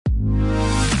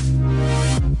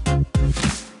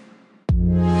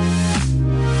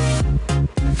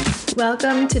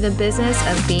Welcome to the business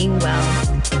of being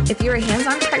well. If you're a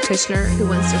hands-on practitioner who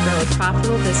wants to grow a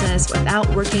profitable business without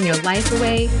working your life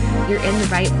away, you're in the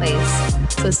right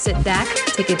place. So sit back,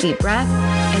 take a deep breath,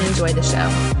 and enjoy the show.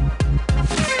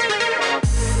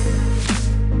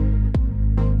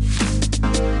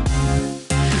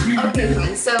 Okay,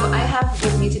 friends. So I have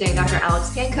with me today Dr. Alex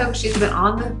Pankoke. She's been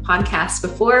on the podcast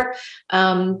before,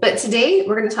 but today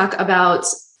we're going to talk about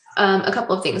a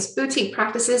couple of things: boutique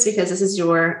practices, because this is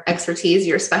your expertise,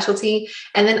 your specialty,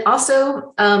 and then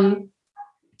also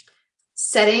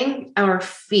setting our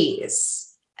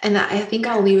fees. And I think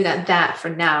I'll leave it at that for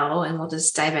now, and we'll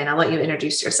just dive in. I'll let you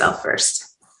introduce yourself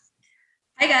first.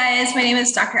 Hi guys, my name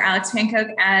is Dr. Alex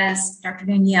Pankoke. As Dr.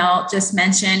 Danielle just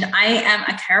mentioned, I am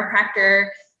a chiropractor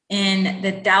in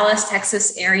the Dallas,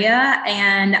 Texas area,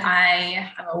 and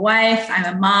I am a wife,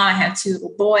 I'm a mom, I have two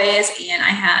little boys, and I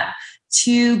have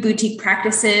two boutique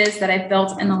practices that I've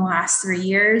built in the last 3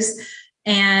 years.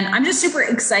 And I'm just super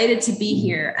excited to be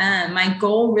here. My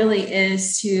goal really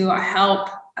is to help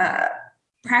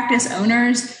practice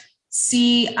owners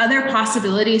see other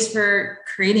possibilities for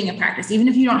creating a practice, even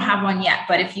if you don't have one yet.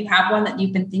 But if you have one that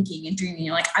you've been thinking and dreaming,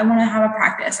 you're like, I want to have a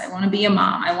practice. I want to be a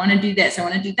mom. I want to do this. I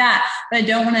want to do that. But I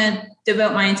don't want to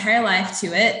devote my entire life to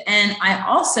it. And I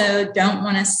also don't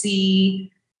want to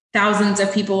see thousands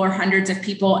of people or hundreds of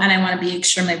people, and I want to be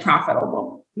extremely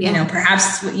profitable. Yeah. You know,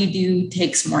 perhaps what you do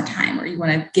takes more time, or you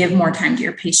want to give more time to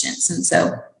your patients. And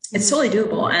so it's totally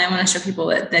doable. And I want to show people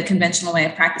that the conventional way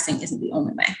of practicing isn't the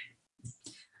only way.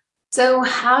 So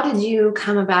how did you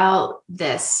come about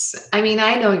this? I mean,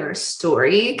 I know your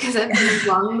story because I've been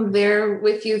along there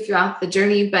with you throughout the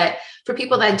journey, but for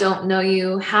people that don't know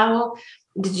you, how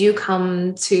did you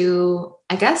come to,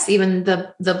 I guess, even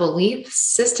the belief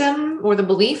system or the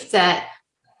belief that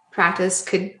practice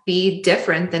could be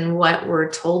different than what we're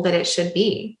told that it should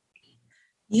be?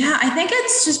 Yeah, I think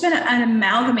it's just been an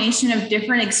amalgamation of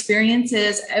different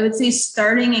experiences. I would say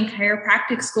starting in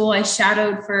chiropractic school, I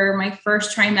shadowed for my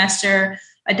first trimester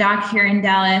a doc here in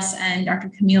Dallas, and Dr.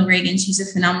 Camille Reagan. She's a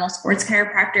phenomenal sports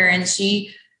chiropractor, and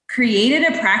she created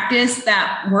a practice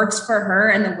that works for her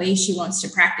and the way she wants to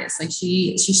practice. Like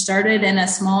she started in a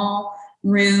small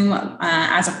room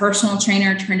as a personal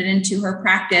trainer, turned it into her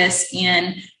practice,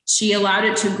 and she allowed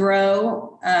it to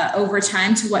grow over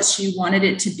time to what she wanted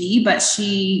it to be. But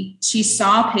she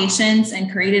saw patients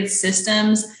and created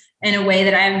systems in a way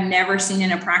that I've never seen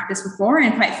in a practice before,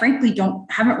 and quite frankly,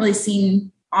 haven't really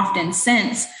seen often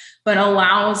since. But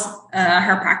allows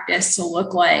her practice to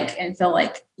look like and feel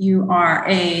like you are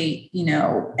a,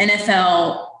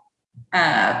 NFL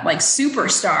like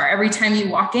superstar every time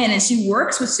you walk in. And she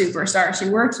works with superstars. She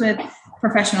works with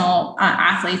professional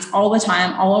athletes all the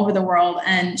time, all over the world.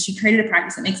 And she created a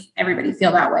practice that makes everybody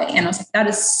feel that way. And I was like, that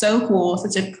is so cool.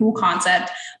 Such a cool concept.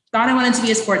 Thought I wanted to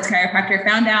be a sports chiropractor.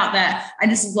 Found out that I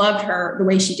just loved her, the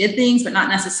way she did things, but not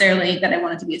necessarily that I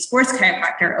wanted to be a sports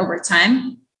chiropractor over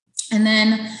time. And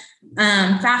then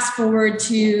fast forward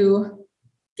to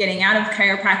getting out of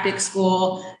chiropractic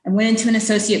school, I went into an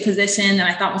associate position that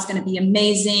I thought was going to be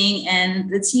amazing. And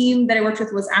the team that I worked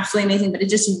with was absolutely amazing, but it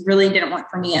just really didn't work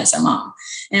for me as a mom.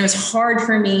 And it was hard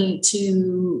for me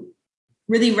to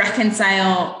really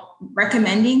reconcile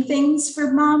recommending things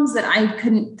for moms that I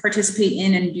couldn't participate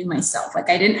in and do myself. Like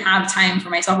I didn't have time for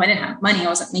myself. I didn't have money. I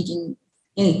wasn't making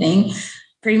anything,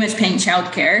 pretty much paying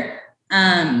childcare.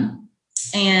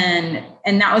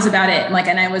 And that was about it.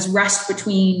 And I was rushed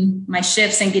between my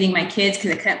shifts and getting my kids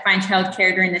because I couldn't find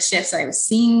childcare during the shifts. So I was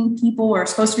seeing people or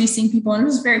supposed to be seeing people, and it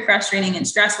was very frustrating and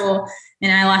stressful.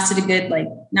 And I lasted a good,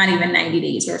 not even 90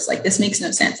 days where it's like, this makes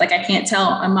no sense. I can't tell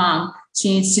a mom she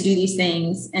needs to do these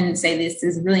things and say, this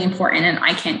is really important. And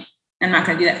I'm not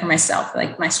going to do that for myself.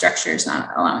 My structure is not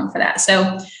allowing for that.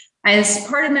 So I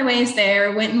parted my ways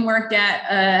there, went and worked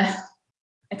at,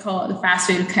 I call it the fast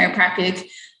food chiropractic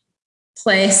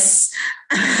place.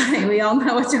 We all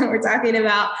know what we're talking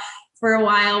about, for a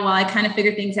while I kind of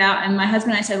figured things out. And my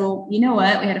husband and I said, well, you know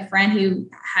what? We had a friend who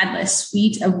had a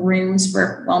suite of rooms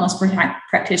for wellness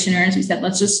practitioners. We said,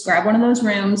 let's just grab one of those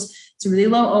rooms. It's a really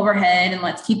low overhead, and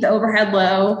let's keep the overhead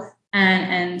low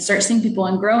and start seeing people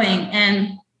and growing.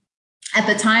 And at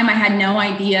the time, I had no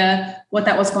idea what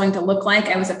that was going to look like.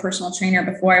 I was a personal trainer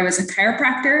before I was a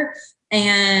chiropractor,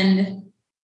 and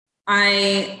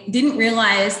I didn't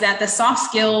realize that the soft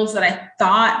skills that I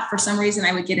thought for some reason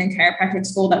I would get in chiropractic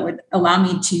school that would allow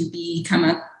me to become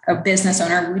a business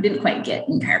owner, we didn't quite get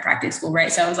in chiropractic school,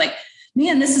 right? So I was like,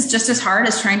 man, this is just as hard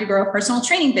as trying to grow a personal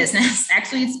training business.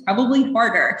 Actually, it's probably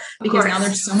harder because now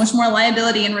there's so much more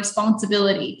liability and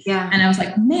responsibility. Yeah. And I was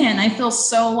like, man, I feel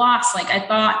so lost. Like, I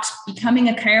thought becoming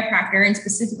a chiropractor and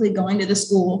specifically going to the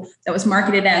school that was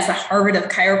marketed as the Harvard of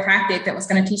chiropractic, that was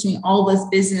going to teach me all this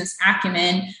business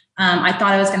acumen. I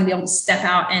thought I was going to be able to step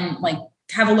out and like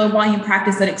have a low volume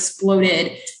practice that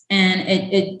exploded. And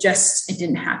it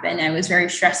didn't happen. I was very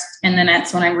stressed. And then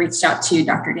that's when I reached out to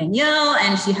Dr. Danielle,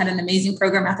 and she had an amazing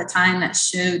program at the time that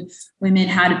showed women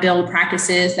how to build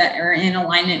practices that are in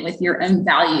alignment with your own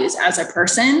values as a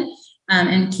person,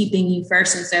 and keeping you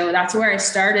first. And so that's where I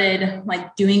started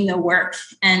like doing the work.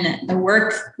 And the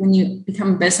work, when you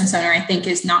become a business owner, I think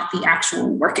is not the actual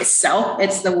work itself.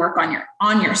 It's the work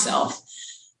on yourself.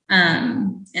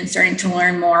 And starting to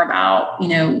learn more about,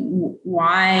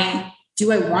 why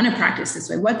do I want to practice this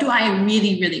way? What do I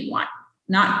really, really want?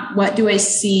 Not what do I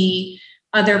see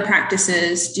other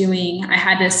practices doing? I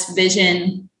had this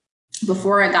vision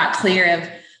before I got clear of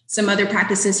some other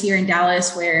practices here in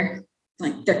Dallas where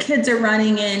like their kids are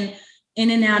running in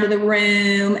and out of the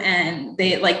room, and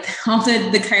they like all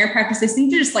the chiropractors, they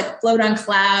seem to just like float on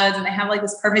clouds, and they have like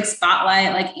this perfect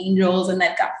spotlight, like angels, and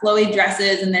they've got flowy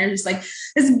dresses, and they're just like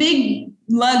this big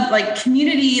love, like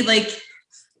community, like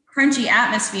crunchy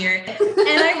atmosphere. And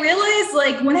I realized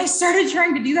like when I started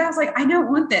trying to do that, I was like, I don't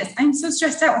want this. I'm so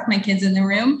stressed out with my kids in the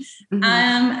room.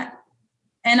 Mm-hmm.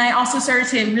 And I also started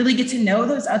to really get to know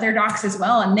those other docs as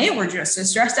well. And they were just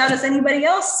as stressed out as anybody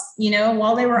else,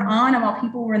 while they were on and while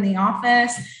people were in the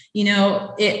office.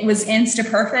 It was insta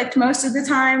perfect most of the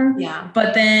time. Yeah.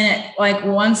 But then like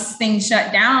once things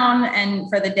shut down and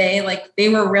for the day, like they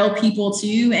were real people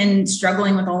too and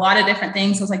struggling with a lot of different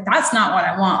things. I was like, that's not what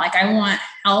I want. Like I want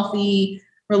healthy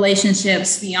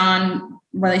relationships beyond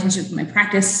relationships with my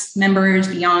practice members,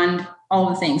 beyond all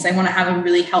the things. I want to have a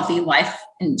really healthy life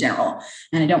in general.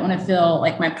 And I don't want to feel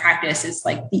like my practice is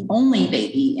like the only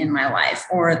baby in my life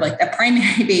or like the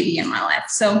primary baby in my life.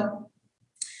 So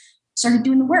started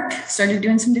doing the work, started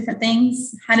doing some different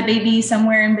things, had a baby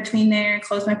somewhere in between there,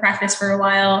 closed my practice for a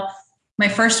while. My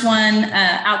first one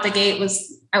out the gate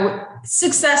was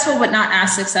successful, but not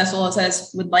as successful as I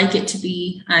would like it to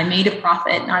be. I made a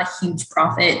profit, not a huge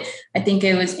profit. I think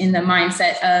it was in the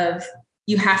mindset of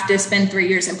you have to spend 3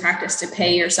 years in practice to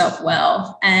pay yourself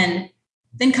well. And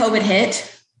then COVID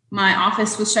hit. My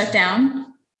office was shut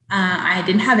down. I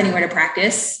didn't have anywhere to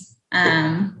practice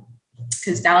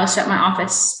because Dallas shut my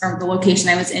office or the location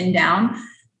I was in down.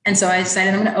 And so I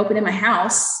decided I'm going to open in my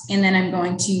house, and then I'm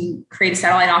going to create a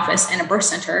satellite office and a birth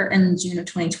center in June of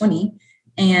 2020.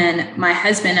 And my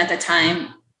husband at the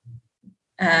time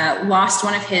lost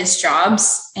one of his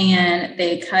jobs, and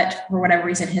they cut, for whatever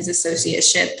reason, his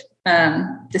associateship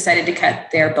decided to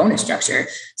cut their bonus structure.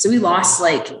 So we lost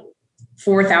like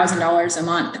 $4,000 a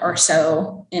month or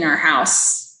so in our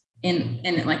house in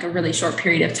like a really short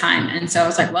period of time. And so I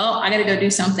was like, well, I got to go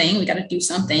do something. We got to do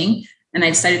something. And I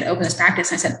decided to open this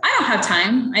practice. And I said, I don't have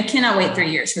time. I cannot wait 3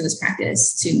 years for this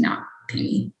practice to not pay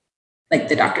me like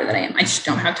the doctor that I am. I just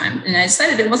don't have time. And I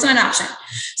decided it wasn't an option.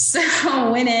 So I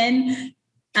went in,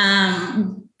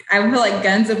 I feel like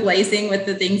guns a-blazing with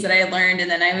the things that I had learned. And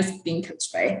then I was being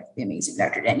coached by the amazing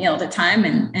Dr. Danielle at the time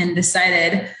and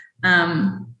decided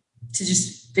to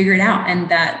just figure it out. And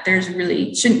that there's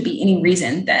really shouldn't be any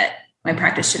reason that my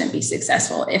practice shouldn't be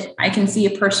successful. If I can see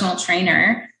a personal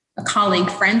trainer, a colleague,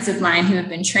 friends of mine who have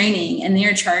been training, and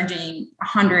they're charging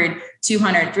 $100,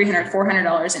 $200, $300,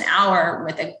 $400 an hour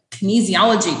with a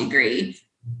kinesiology degree,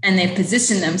 and they've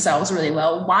positioned themselves really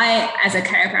well, why, as a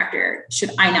chiropractor,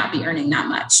 should I not be earning that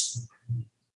much?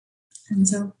 And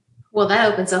so, well,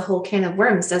 that opens a whole can of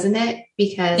worms, doesn't it?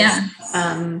 Because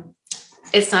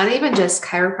it's not even just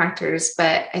chiropractors,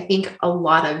 but I think a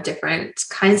lot of different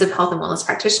kinds of health and wellness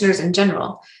practitioners in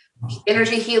general.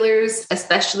 Energy healers,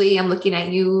 especially, I'm looking at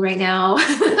you right now.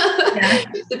 Yeah.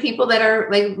 The people that are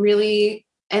like really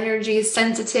energy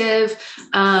sensitive,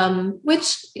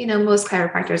 which, most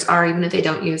chiropractors are, even if they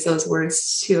don't use those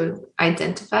words to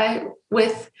identify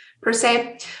with per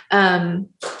se.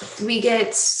 We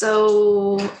get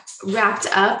so wrapped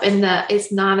up in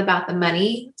it's not about the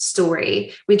money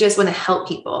story. We just want to help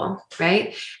people.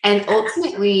 Right. And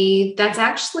ultimately that's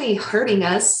actually hurting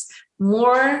us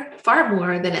far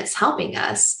more than it's helping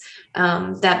us.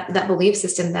 That belief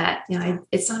system that,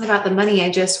 it's not about the money.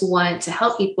 I just want to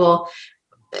help people.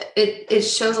 It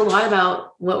shows a lot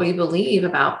about what we believe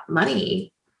about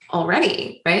money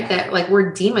already, right? That like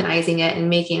we're demonizing it and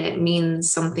making it mean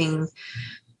something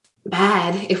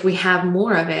bad if we have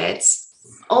more of it.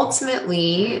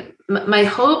 Ultimately, my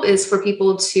hope is for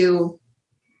people to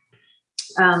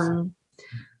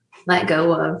let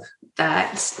go of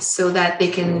that so that they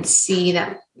can see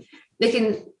that they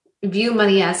can view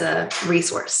money as a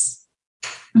resource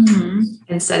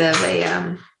instead of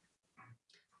a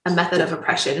method of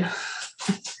oppression.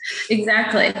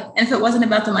 Exactly. And if it wasn't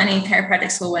about the money,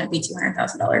 chiropractic school wouldn't be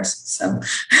 $200,000. So,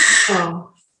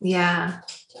 oh, yeah.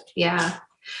 Yeah.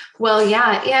 Well,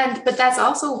 yeah. But that's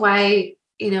also why,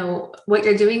 what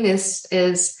you're doing is,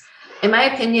 in my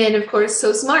opinion, of course,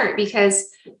 so smart, because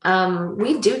we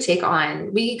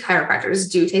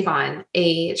chiropractors do take on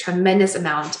a tremendous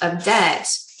amount of debt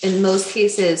in most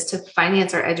cases to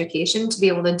finance our education, to be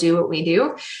able to do what we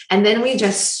do. And then we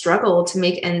just struggle to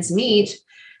make ends meet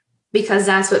because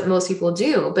that's what most people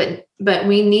do. But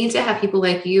we need to have people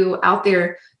like you out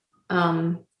there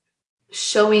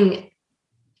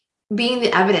being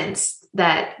the evidence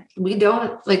that we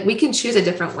can choose a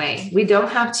different way. We don't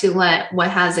have to let what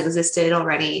has existed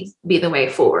already be the way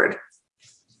forward.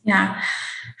 Yeah.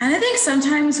 And I think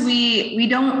sometimes we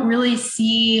don't really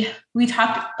see, we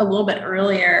talked a little bit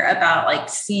earlier about like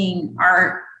seeing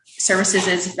our services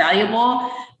as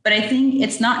valuable, but I think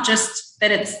it's not just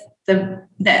that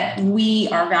that we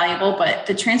are valuable, but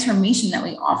the transformation that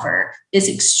we offer is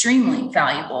extremely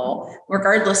valuable,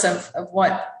 regardless of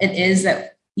what it is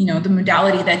that, the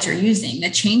modality that you're using. The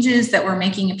changes that we're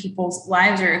making in people's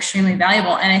lives are extremely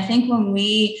valuable. And I think when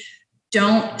we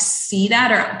don't see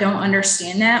that or don't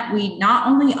understand that, we not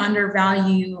only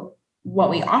undervalue what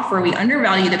we offer, we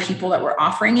undervalue the people that we're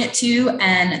offering it to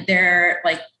and their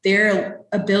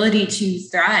ability to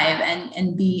thrive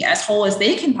and be as whole as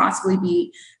they can possibly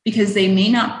be, because they may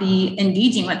not be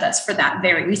engaging with us for that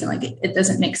very reason. Like it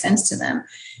doesn't make sense to them.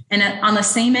 And on the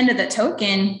same end of the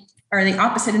token, or the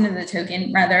opposite end of the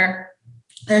token, rather,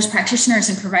 there's practitioners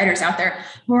and providers out there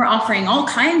who are offering all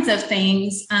kinds of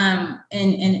things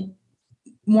in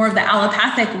more of the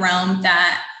allopathic realm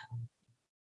that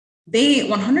they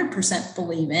 100%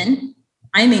 believe in.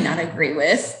 I may not agree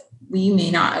with, we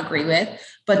may not agree with,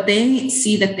 but they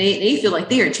see that they feel like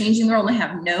they are changing the world and they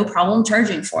have no problem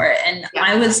charging for it. And yeah.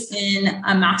 I was in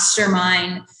a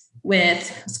mastermind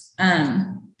with,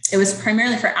 it was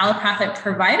primarily for allopathic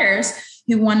providers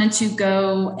who wanted to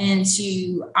go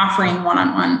into offering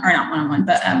one-on-one, or not one-on-one,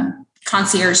 but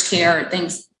concierge care,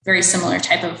 things very similar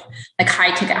type of like high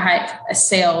ticket, high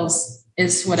sales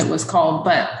is what it was called,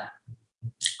 but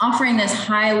offering this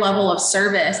high level of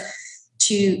service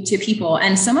to people.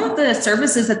 And some of the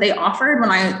services that they offered, when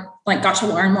I got to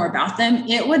learn more about them,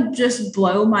 it would just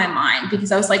blow my mind,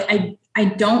 because I was like, I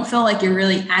don't feel like you're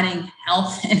really adding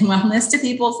health and wellness to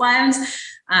people's lives.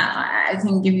 I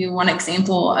can give you one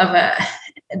example of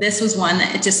this was one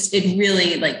that it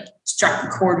really struck a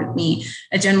chord with me.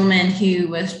 A gentleman who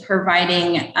was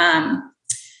providing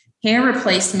hair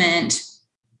replacement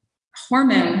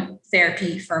hormone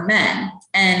therapy for men.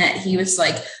 And he was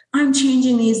like, I'm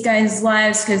changing these guys'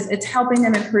 lives because it's helping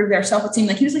them improve their self-esteem.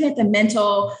 Like he was looking at the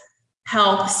mental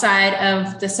health side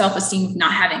of the self-esteem of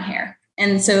not having hair.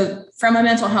 And so from a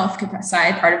mental health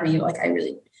side, part of me, I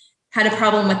really had a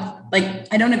problem with,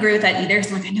 I don't agree with that either.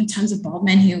 So I know tons of bald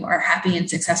men who are happy and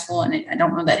successful. And I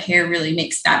don't know that hair really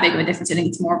makes that big of a difference. I think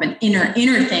it's more of an inner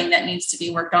thing that needs to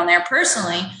be worked on there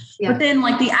personally. Yeah. But then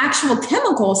the actual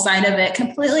chemical side of it,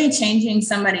 completely changing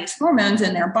somebody's hormones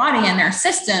in their body and their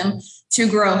system to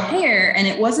grow hair. And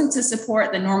it wasn't to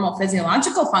support the normal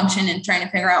physiological function and trying to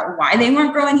figure out why they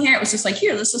weren't growing hair. It was just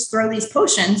here, let's just throw these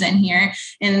potions in here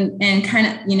and kind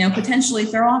of, potentially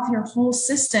throw off your whole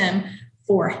system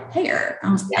for hair.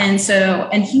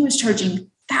 And he was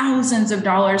charging thousands of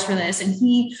dollars for this. And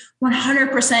he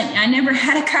 100%, I never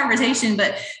had a conversation,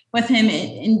 but with him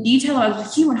in detail,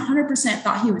 he 100%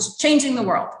 thought he was changing the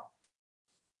world.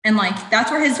 And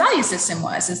that's where his value system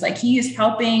was, is he is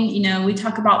helping, we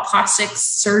talk about plastic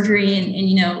surgery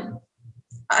and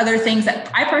other things that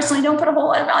I personally don't put a whole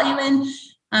lot of value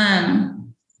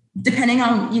in, depending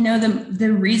on,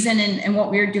 the reason and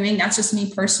what we're doing. That's just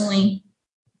me personally.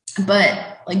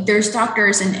 But there's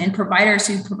doctors and providers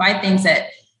who provide things that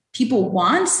people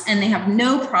want, and they have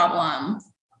no problem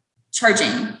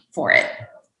charging for it.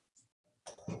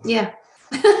 Yeah.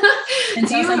 And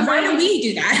so why do we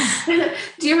do that?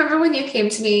 Do you remember when you came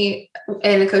to me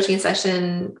in a coaching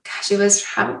session? Gosh, it was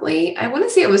probably, I want to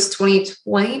say it was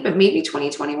 2020, but maybe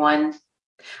 2021.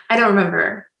 I don't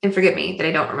remember. And forgive me that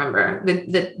I don't remember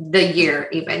the year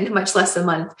even, much less the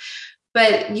month.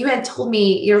 But you had told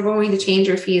me you're going to change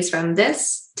your fees from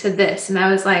this to this. And I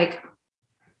was like,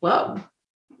 whoa.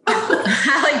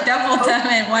 I doubled them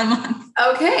in 1 month.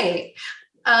 Okay.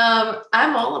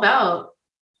 I'm all about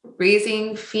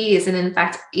raising fees. And in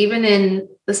fact, even in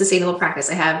the sustainable practice,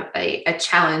 I have a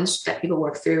challenge that people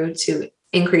work through to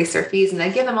increase their fees. And I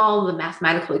give them all the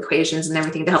mathematical equations and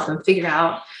everything to help them figure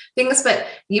out things. But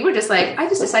you were just like, I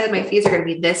just decided my fees are going to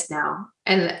be this now.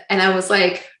 And I was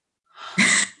like,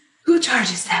 who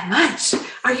charges that much?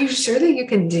 Are you sure that you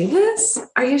can do this?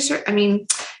 Are you sure? I mean,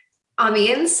 on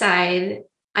the inside,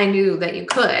 I knew that you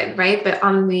could, right? But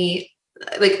on the,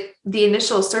 like the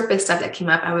initial surface stuff that came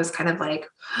up, I was kind of like,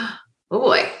 oh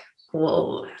boy,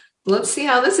 well, let's see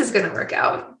how this is going to work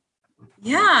out.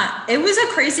 Yeah, it was a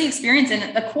crazy experience.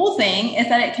 And the cool thing is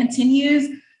that it continues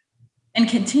and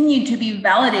continued to be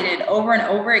validated over and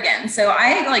over again. So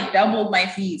I like doubled my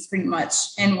fees pretty much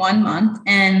in 1 month.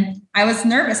 And I was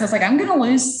nervous. I was like, I'm going to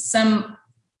lose some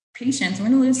patients. I'm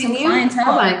going to lose some clientele.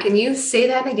 Hold on. Can you say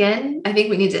that again? I think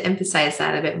we need to emphasize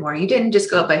that a bit more. You didn't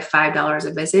just go up by $5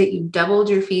 a visit. You doubled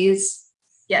your fees.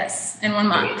 Yes. In 1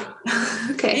 month.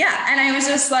 Okay. Yeah. And I was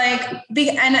just like,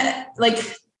 this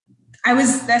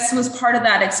was part of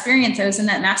that experience. I was in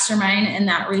that mastermind and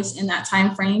that race in that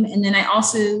time frame. And then I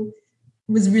also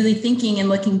was really thinking and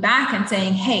looking back and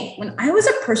saying, hey, when I was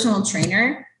a personal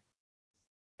trainer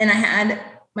and I had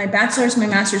my bachelor's, my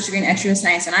master's degree in exercise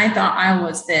science, and I thought I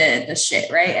was the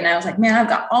shit, right? And I was like, man, I've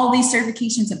got all these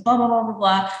certifications and blah, blah, blah, blah,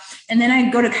 blah. And then I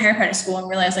go to chiropractic school and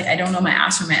realize like, I don't know my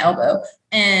ass from my elbow.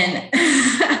 And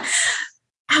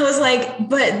I was like,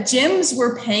 but gyms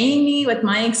were paying me with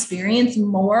my experience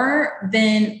more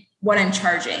than what I'm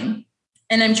charging.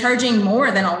 And I'm charging more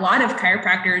than a lot of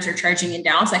chiropractors are charging in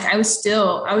Dallas. Like I was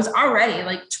already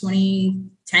like $10,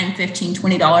 $15,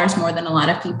 $20 more than a lot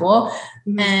of people.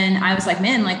 Mm-hmm. And I was like,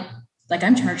 man, like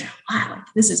I'm charging a lot. Like,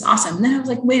 this is awesome. And then I was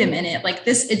like, wait a minute, like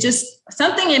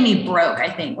something in me broke, I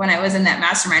think, when I was in that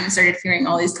mastermind and started hearing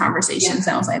all these conversations.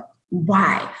 Yeah. And I was like,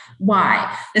 why?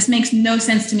 This makes no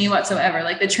sense to me whatsoever.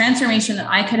 Like the transformation that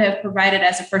I could have provided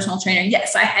as a personal trainer.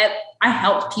 Yes, I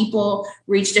helped people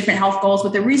reach different health goals.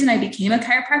 But the reason I became a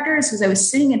chiropractor is because I was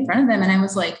sitting in front of them and I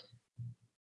was like,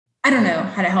 I don't know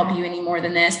how to help you any more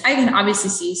than this. I can obviously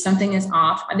see something is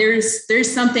off.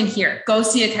 There's something here. Go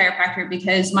see a chiropractor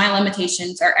because my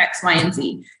limitations are X, Y, and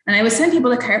Z. And I would send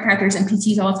people to chiropractors and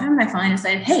PTs all the time. And I finally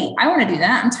decided, hey, I want to do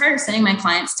that. I'm tired of sending my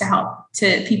clients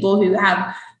to people who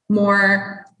have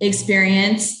more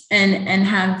experience and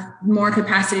have more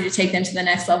capacity to take them to the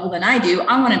next level than I do.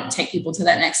 I want to take people to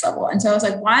that next level. And so I was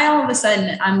like, why all of a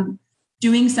sudden I'm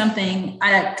doing something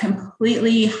at a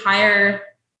completely higher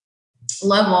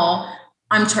level,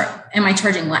 am I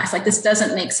charging less? Like, this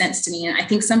doesn't make sense to me. And I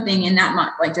think something in that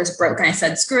month, like just broke. And I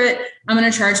said, screw it. I'm going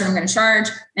to charge and I'm going to charge.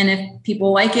 And if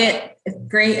people like it, it's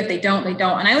great. If they don't, they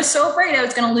don't. And I was so afraid I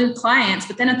was going to lose clients.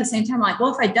 But then at the same time, I'm like,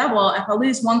 well, if I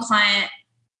lose one client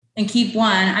and keep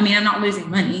one, I mean, I'm not losing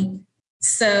money.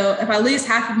 So if I lose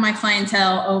half of my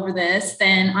clientele over this,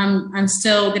 then I'm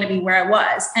still going to be where I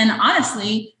was. And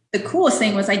honestly, the coolest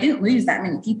thing was I didn't lose that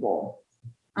many people.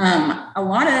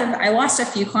 I lost a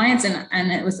few clients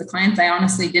and it was the clients I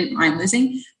honestly didn't mind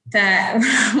losing that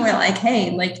were like,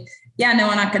 hey, like, yeah, no,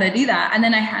 I'm not going to do that. And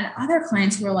then I had other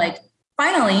clients who were like,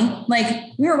 finally,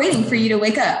 like, we were waiting for you to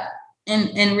wake up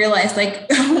and realize like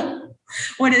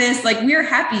what it is. Like, we're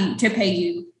happy to pay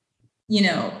you,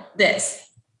 this,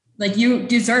 like, you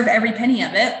deserve every penny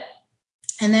of it.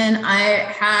 And then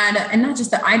and not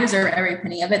just that I deserve every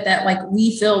penny of it, that like,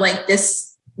 we feel like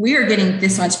we are getting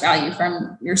this much value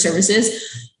from your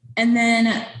services. And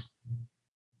then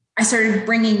I started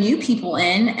bringing new people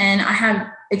in and I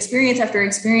had experience after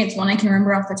experience. One I can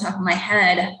remember off the top of my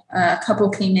head, a couple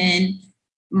came in,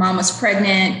 mom was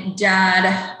pregnant, dad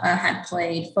had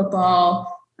played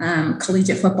football,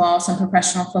 collegiate football, some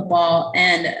professional football.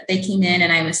 And they came in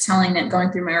and I was telling them,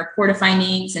 going through my report of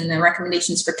findings and the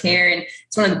recommendations for care. And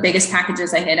it's one of the biggest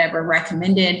packages I had ever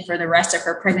recommended for the rest of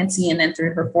her pregnancy and then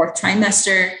through her 4th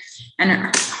trimester. And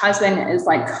her husband is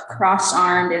like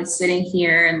cross-armed and sitting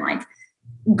here and like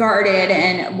guarded.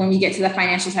 And when we get to the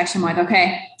financial section, I'm like,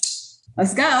 okay,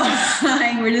 let's go.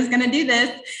 Like, we're just going to do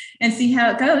this and see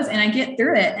how it goes. And I get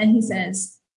through it. And he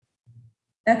says,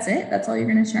 that's it? That's all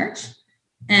you're going to charge?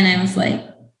 And I was like,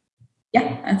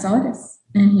 yeah, that's all it is.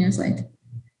 And he was like,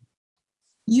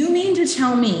 you mean to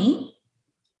tell me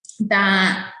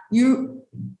that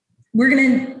we're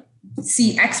going to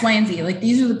see X, Y, and Z. Like,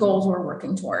 these are the goals we're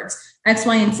working towards, X,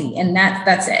 Y, and Z. And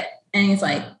that's it. And he's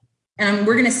like, and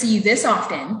we're going to see you this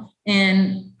often.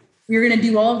 And we're going to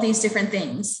do all of these different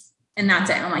things. And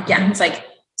that's it. And I'm like, yeah. He's like,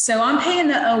 so I'm paying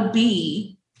the OB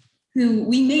who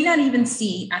we may not even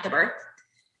see at the birth.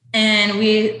 And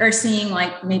we are seeing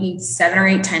like maybe 7 or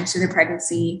 8 times through the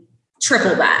pregnancy,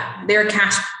 triple that. They're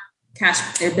cash,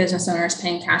 their business owners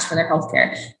paying cash for their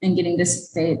healthcare and getting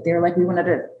this. They're like, we wanted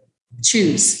to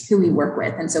choose who we work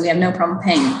with. And so we have no problem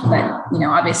paying, but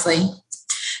obviously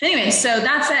Anyway, so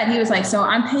that said, he was like, so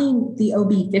I'm paying the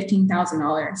OB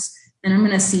 $15,000 and I'm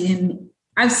going to see him.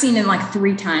 I've seen him like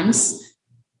 3 times.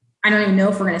 I don't even know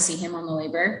if we're going to see him on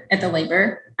at the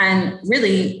labor. And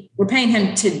really, we're paying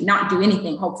him to not do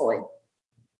anything, hopefully.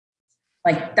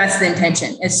 Like, that's the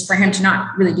intention, is for him to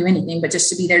not really do anything, but just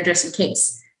to be there just in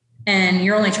case. And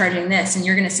you're only charging this, and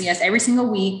you're going to see us every single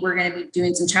week. We're going to be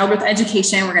doing some childbirth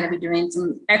education. We're going to be doing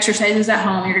some exercises at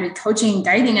home. You're going to be coaching and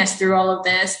guiding us through all of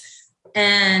this.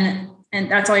 And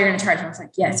that's all you're going to charge. And I was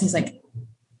like, yes. He's like,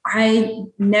 I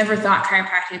never thought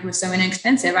chiropractic was so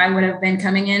inexpensive. I would have been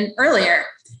coming in earlier.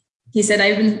 He said,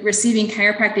 I've been receiving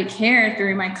chiropractic care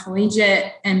through my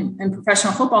collegiate and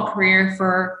professional football career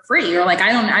for free. Or like,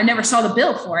 I never saw the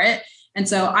bill for it. And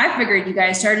so I figured you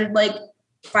guys started like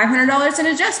 $500 an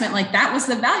adjustment. Like, that was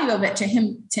the value of it to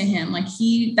him. Like,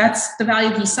 that's the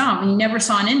value he saw. He never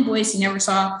saw an invoice. He never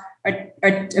saw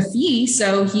a fee.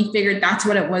 So he figured that's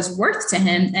what it was worth to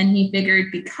him. And he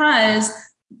figured because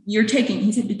you're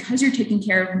taking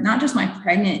care of not just my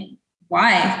pregnant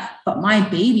wife, but my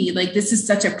baby, like, this is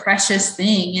such a precious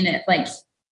thing. And it like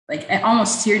it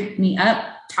almost teared me up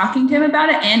talking to him about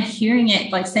it and hearing it,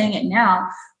 like saying it now,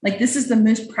 like, this is the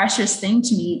most precious thing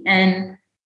to me. And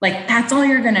like, that's all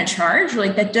you're going to charge?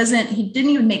 Like, he didn't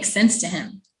even make sense to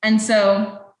him. And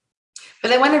so.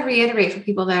 But I want to reiterate for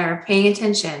people that are paying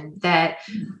attention that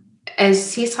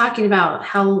as he's talking about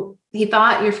how he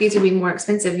thought your fees would be more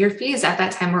expensive, your fees at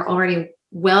that time were already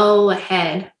well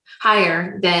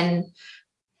higher than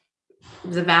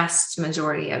the vast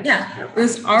majority of. Yeah, it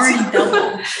was already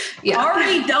double.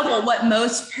 Already double what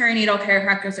most perinatal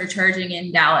chiropractors are charging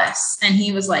in Dallas. And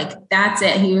he was like, that's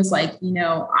it. He was like,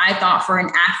 I thought for an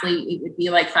athlete, it would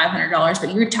be like $500,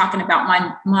 but you're talking about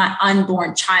my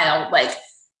unborn child. Like,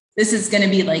 this is going to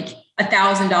be like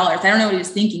 $1,000. I don't know what he was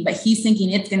thinking, but he's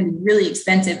thinking it's going to be really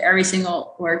expensive every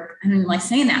single, or I don't even like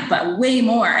saying that, but way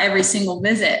more every single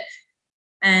visit.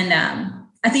 And,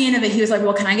 at the end of it, he was like,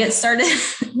 well, can I get started?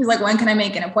 He was like, when can I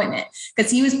make an appointment?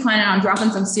 Because he was planning on dropping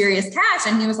some serious cash.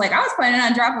 And he was like, I was planning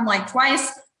on dropping like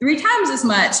 3 times as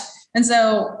much. And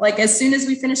so like, as soon as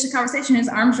we finished the conversation, his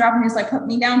arms dropped and he was like, put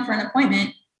me down for an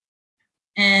appointment.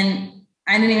 And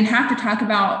I didn't even have to talk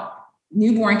about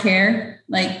newborn care.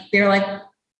 Like, they were like,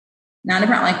 not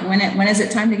about like, when is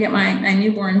it time to get my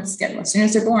newborn scheduled? As soon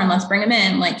as they're born, let's bring them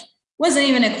in. Like, wasn't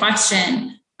even a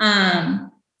question.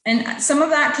 And some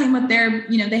of that came with their,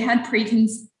 they had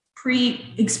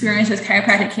pre-experience with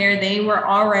chiropractic care. They were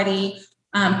already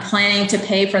planning to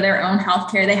pay for their own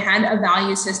healthcare. They had a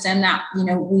value system that,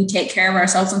 we take care of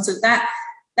ourselves. And so that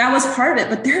was part of it.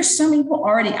 But there's so many people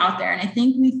already out there. And I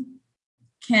think we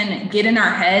can get in our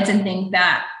heads and think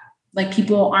that like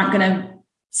people aren't going to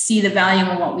see the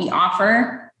value in what we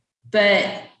offer.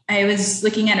 But I was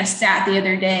looking at a stat the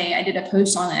other day. I did a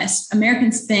post on this.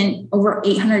 Americans spend over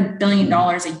 $800 billion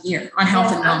a year on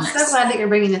health and wellness. I'm so glad that you're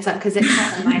bringing this up because it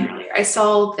caught my mind earlier. I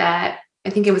saw that, I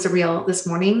think it was a reel this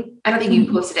morning. I don't think you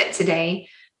posted it today,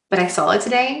 but I saw it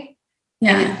today.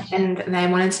 Yeah. And I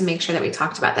wanted to make sure that we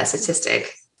talked about that statistic.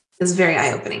 It was very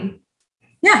eye-opening.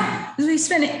 Yeah, we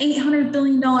spend $800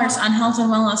 billion on health and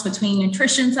wellness between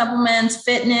nutrition supplements,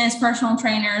 fitness, personal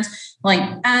trainers, like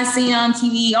as seen on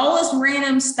TV, all this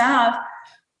random stuff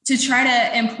to try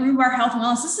to improve our health and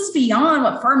wellness. This is beyond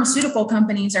what pharmaceutical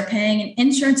companies are paying and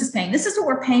insurance is paying. This is what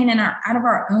we're paying out of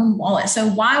our own wallet. So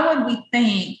why would we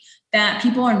think that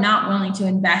people are not willing to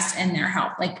invest in their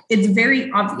health? Like, it's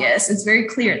very obvious. It's very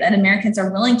clear that Americans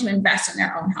are willing to invest in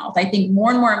their own health. I think more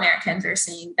and more Americans are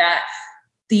seeing that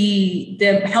the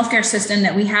healthcare system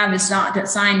that we have is not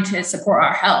designed to support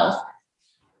our health.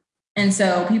 And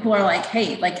so people are like,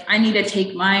 hey, like, I need to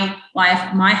take my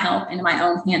life, my health into my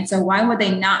own hands. So why would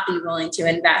they not be willing to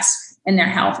invest in their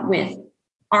health with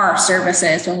our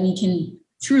services when we can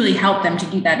truly help them to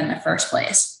do that in the first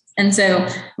place? And so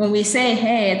when we say,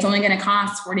 hey, it's only going to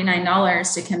cost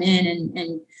 $49 to come in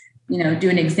and do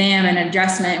an exam and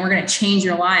adjustment, and we're going to change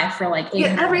your life for like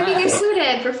 $800. Everything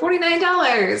included for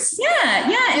 $49. Yeah.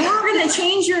 And we're going to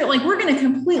change we're going to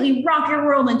completely rock your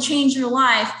world and change your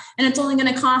life. And it's only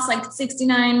going to cost like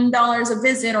 $69 a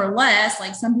visit or less.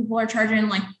 Like, some people are charging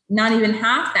like not even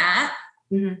half that.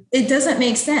 Mm-hmm. It doesn't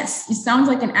make sense. It sounds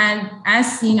like an ad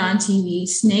as seen on TV,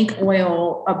 snake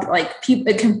oil,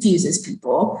 it confuses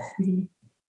people. Mm-hmm.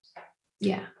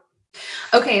 Yeah.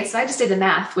 Okay, so I just did the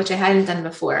math, which I hadn't done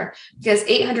before, because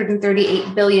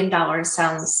 $838 billion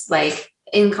sounds like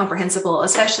incomprehensible,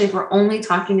 especially if we're only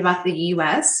talking about the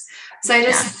US. So I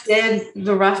just did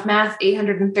the rough math,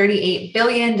 838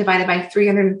 billion divided by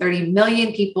 330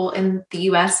 million people in the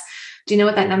US. Do you know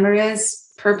what that number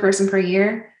is per person per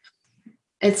year?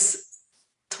 It's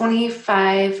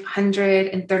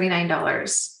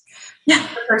 $2,539 Yeah.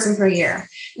 per person per year.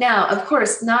 Now, of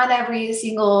course, not every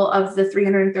single of the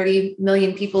 330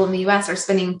 million people in the US are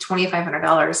spending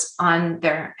 $2,500 on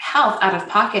their health out of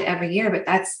pocket every year, but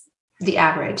that's the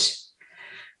average.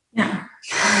 Yeah.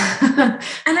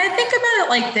 And I think about it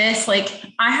like this, like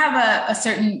I have a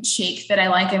certain shake that I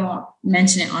like. I won't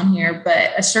mention it on here,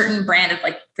 but a certain brand of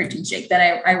like protein shake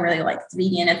that I really like. It's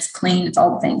vegan, it's clean, it's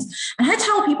all the things. And I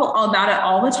tell people all about it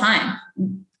all the time.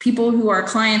 People who are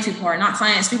clients, who are not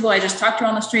clients, people I just talk to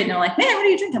on the street, and they're like, man, what are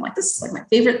you drinking? I'm like, this is like my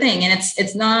favorite thing. And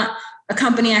it's not a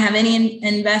company I have any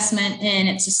investment in.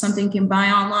 It's just something you can buy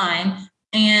online.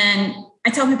 And I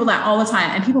tell people that all the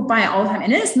time, and people buy it all the time.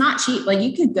 And it is not cheap. Like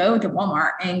you could go to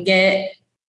Walmart and get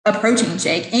a protein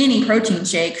shake, any protein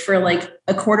shake for like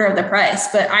a quarter of the price.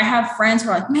 But I have friends who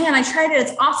are like, man, I tried it.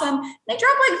 It's awesome. They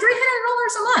drop like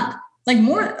 $300 a month, like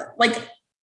more, like,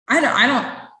 I don't,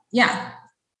 yeah.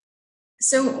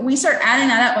 So we start adding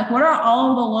that up. Like, what are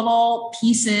all the little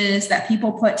pieces that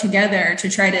people put together to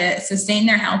try to sustain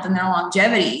their health and their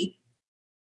longevity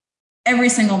every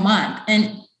single month?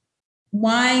 And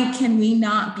why can we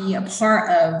not be a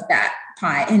part of that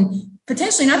pie? And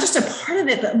potentially not just a part of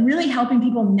it, but really helping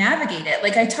people navigate it.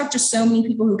 Like I talk to so many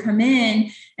people who come in,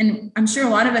 and I'm sure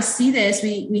a lot of us see this.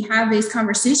 We have these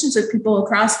conversations with people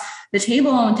across the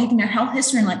table and taking their health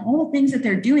history and like all the things that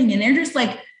they're doing. And they're just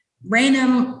like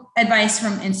random advice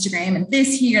from Instagram and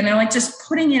this here. And they're like just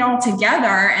putting it all together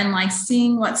and like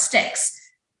seeing what sticks.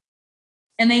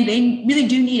 And they really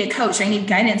do need a coach. They need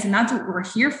guidance. And that's what we're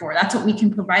here for. That's what we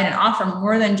can provide and offer,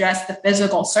 more than just the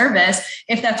physical service.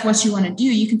 If that's what you want to do,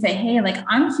 you can say, hey, like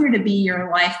I'm here to be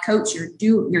your life coach, your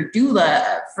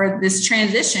doula for this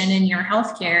transition in your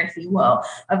healthcare, if you will,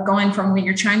 of going from where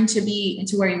you're trying to be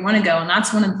into where you want to go. And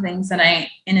that's one of the things that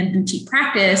in a boutique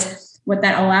practice, what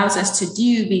that allows us to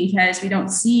do, because we don't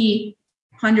see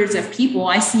hundreds of people.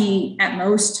 I see at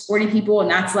most 40 people. And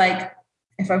that's like,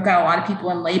 if I've got a lot of people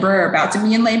in labor or about to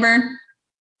be in labor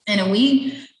in a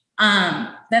week,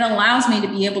 that allows me to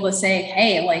be able to say,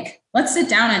 hey, like, let's sit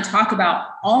down and talk about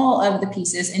all of the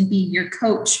pieces and be your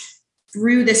coach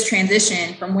through this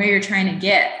transition from where you're trying to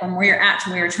get, from where you're at to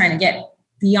where you're trying to get,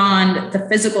 beyond the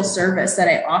physical service that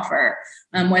I offer,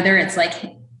 whether it's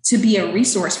like to be a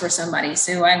resource for somebody.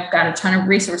 So I've got a ton of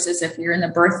resources. If you're in the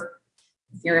birth,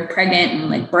 if you're pregnant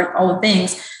and like birth, all the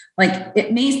things, like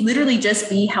it may literally just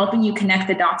be helping you connect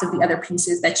the dots of the other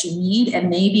pieces that you need. It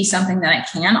may be something that I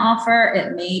can offer.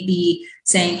 It may be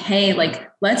saying, hey, like,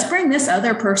 let's bring this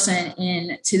other person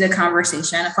in to the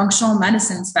conversation, a functional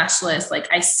medicine specialist. Like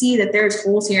I see that there's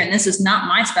holes here and this is not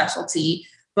my specialty,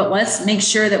 but let's make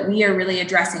sure that we are really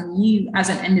addressing you as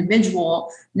an individual,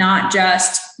 not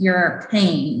just your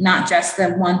pain, not just the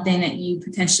one thing that you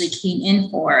potentially came in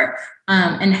for,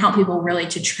 and help people really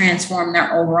to transform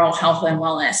their overall health and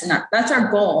wellness. And that's our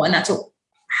goal. And that's what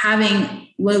having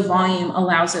low volume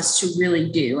allows us to really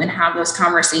do, and have those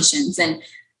conversations and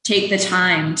take the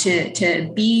time to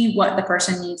be what the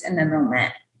person needs in the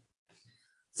moment.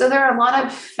 So there are a lot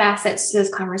of facets to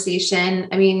this conversation.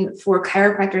 I mean, for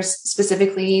chiropractors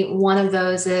specifically, one of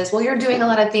those is, well, you're doing a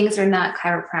lot of things that are not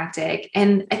chiropractic.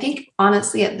 And I think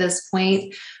honestly, at this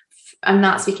point, I'm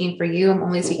not speaking for you. I'm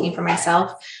only speaking for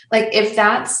myself. Like if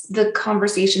that's the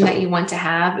conversation that you want to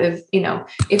have, if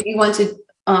you want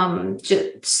to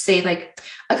just say like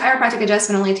a chiropractic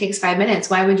adjustment only takes 5 minutes,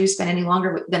 why would you spend any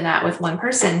longer than that with one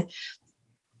person?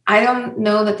 I don't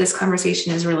know that this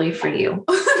conversation is really for you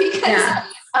because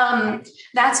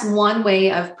that's one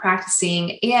way of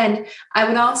practicing. And I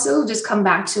would also just come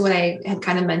back to what I had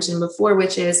kind of mentioned before,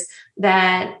 which is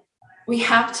that we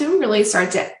have to really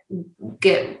start to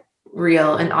get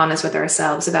real and honest with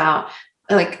ourselves about,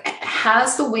 like,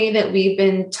 has the way that we've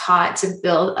been taught to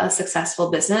build a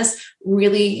successful business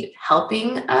really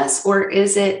helping us, or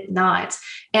is it not?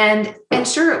 And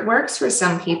sure, it works for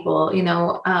some people.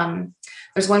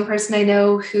 There's one person I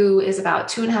know who is about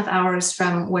 2.5 hours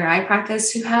from where I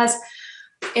practice, who has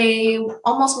a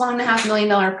almost $1.5 million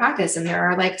practice. And there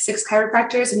are like 6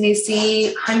 chiropractors and they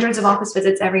see hundreds of office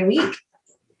visits every week.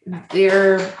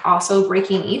 They're also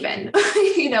breaking even,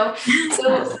 So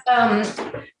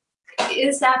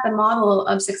is that the model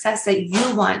of success that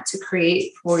you want to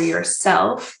create for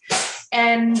yourself?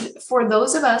 And for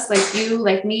those of us like you,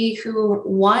 like me, who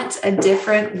want a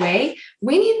different way,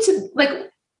 we need to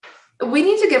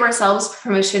give ourselves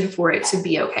permission for it to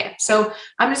be okay. So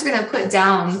I'm just going to put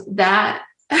down that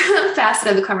facet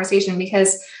of the conversation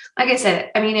because, like I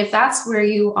said, I mean, if that's where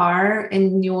you are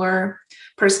in your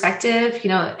perspective,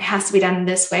 it has to be done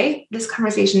this way, this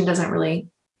conversation doesn't really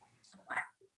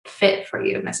fit for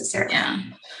you necessarily. Yeah.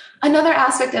 Another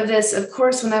aspect of this, of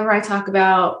course, whenever I talk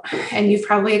about, and you've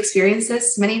probably experienced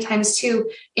this many times too,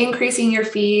 increasing your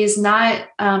fees, not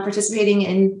participating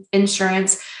in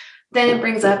insurance, then it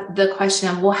brings up the question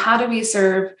of, well, how do we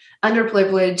serve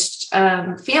underprivileged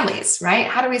families, right?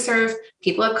 How do we serve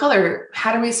people of color?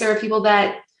 How do we serve people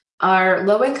that are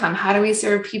low income? How do we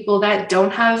serve people that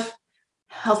don't have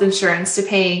health insurance to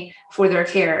pay for their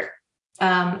care?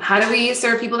 How do we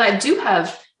serve people that do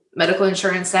have medical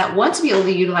insurance, that want to be able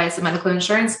to utilize the medical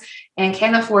insurance and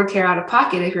can't afford care out of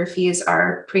pocket if your fees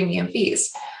are premium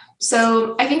fees?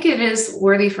 So I think it is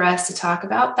worthy for us to talk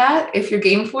about that if you're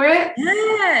game for it.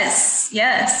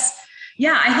 Yes.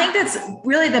 Yeah, I think that's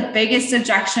really the biggest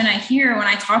objection I hear when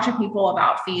I talk to people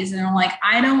about fees. And they're like,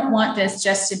 I don't want this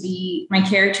just to be my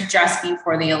care to just be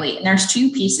for the elite. And there's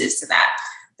two pieces to that.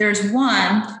 There's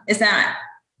one is that,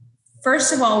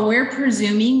 first of all, we're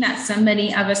presuming that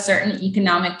somebody of a certain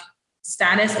economic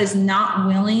status is not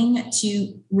willing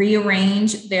to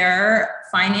rearrange their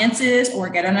finances or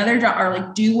get another job or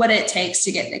like do what it takes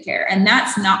to get the care. And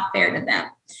that's not fair to them,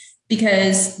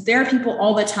 because there are people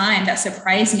all the time that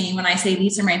surprise me when I say,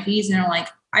 these are my fees. And they're like,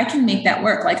 I can make that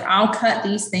work. Like, I'll cut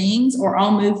these things, or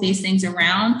I'll move these things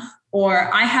around,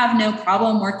 or I have no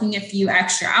problem working a few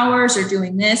extra hours or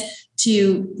doing this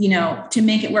to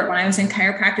make it work. When I was in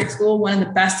chiropractic school, one of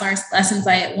the best lessons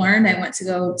I learned, I went to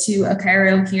go to a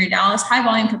chiro here in Dallas, high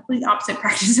volume, complete opposite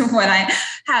practice of what I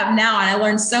have now. And I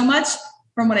learned so much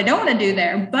from what I don't want to do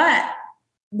there. But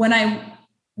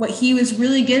what he was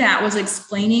really good at was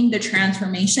explaining the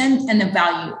transformation and the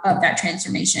value of that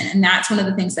transformation. And that's one of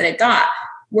the things that I got,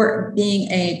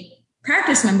 being a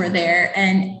practice member there.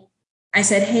 And I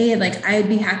said, hey, like, I'd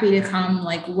be happy to come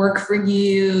like work for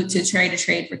you to try to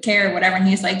trade for care or whatever. And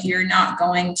he's like, you're not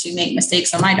going to make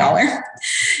mistakes on my dollar.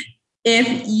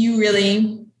 If you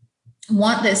really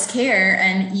want this care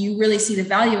and you really see the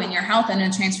value in your health and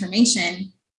in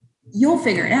transformation, you'll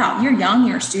figure it out. You're young,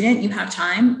 you're a student, you have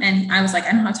time. And I was like,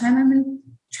 I don't have time. I'm going to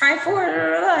try for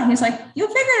it. He's like, you'll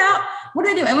figure it out. What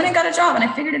did I do? I went and got a job and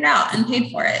I figured it out and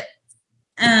paid for it.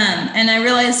 And I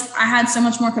realized I had so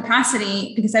much more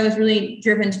capacity because I was really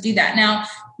driven to do that. Now,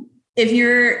 if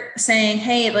you're saying,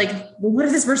 hey, like, well, what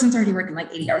if this person's already working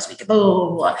like 80 hours a week?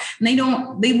 Oh, and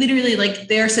they literally, like,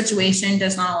 their situation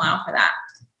does not allow for that.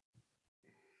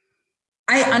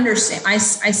 I understand. I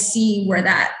see where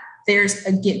there's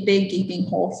a big gaping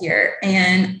hole here.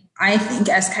 And I think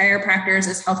as chiropractors,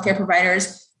 as healthcare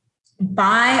providers,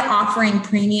 by offering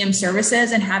premium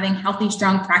services and having healthy,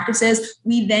 strong practices,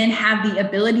 we then have the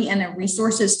ability and the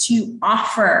resources to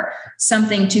offer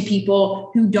something to people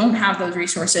who don't have those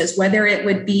resources, whether it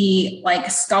would be like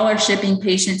scholarshiping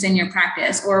patients in your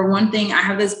practice, or one thing, I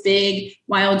have this big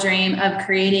wild dream of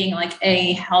creating like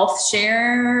a health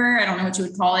share. I don't know what you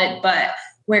would call it, but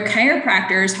where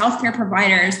chiropractors, healthcare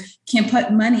providers can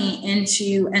put money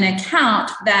into an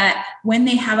account that when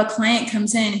they have a client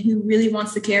comes in who really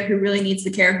wants the care, who really needs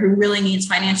the care, who really needs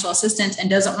financial assistance and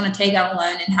doesn't want to take out a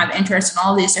loan and have interest in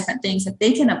all these different things, that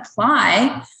they can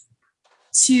apply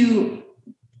to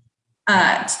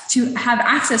have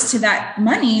access to that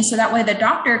money. So that way the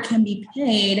doctor can be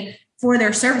paid for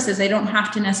their services. They don't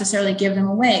have to necessarily give them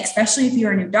away, especially if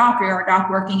you're a new doctor or a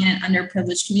doc working in an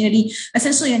underprivileged community,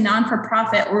 essentially a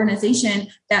non-for-profit organization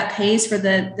that pays for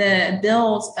the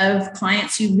bills of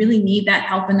clients who really need that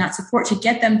help and that support to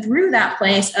get them through that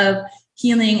place of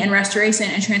healing and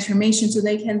restoration and transformation, so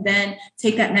they can then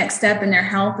take that next step in their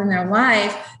health and their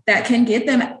life that can get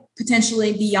them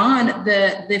potentially beyond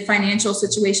the financial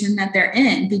situation that they're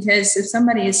in. Because if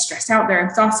somebody is stressed out, they're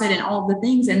exhausted and all of the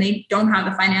things, and they don't have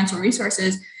the financial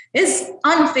resources, it's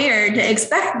unfair to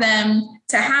expect them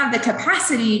to have the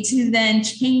capacity to then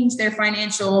change their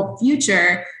financial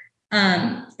future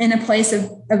in a place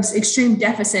of extreme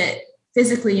deficit,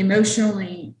 physically,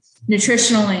 emotionally,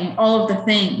 nutritionally, all of the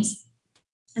things.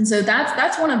 And so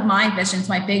that's one of my visions,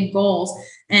 my big goals.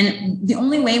 And the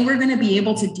only way we're going to be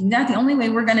able to do that, the only way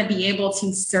we're going to be able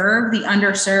to serve the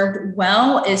underserved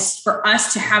well, is for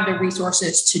us to have the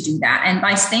resources to do that. And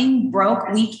by staying broke,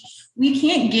 we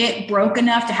can't get broke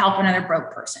enough to help another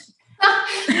broke person.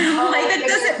 That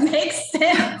doesn't make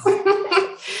sense.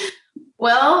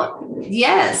 Well,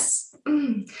 yes.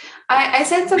 I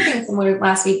said something similar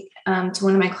last week to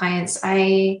one of my clients.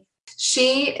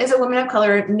 She is a woman of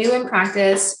color, new in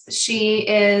practice. She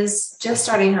is just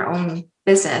starting her own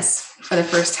business for the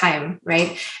first time,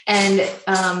 right? And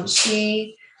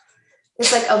she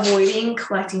is like avoiding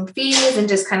collecting fees and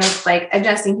just kind of like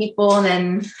adjusting people and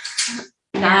then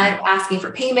not asking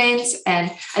for payments and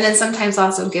then sometimes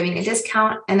also giving a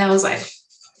discount. And I was like,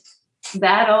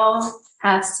 that all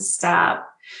has to stop.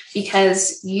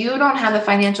 because you don't have the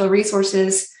financial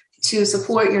resources to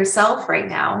support yourself right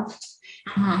now.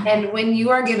 Uh-huh. And when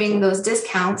you are giving those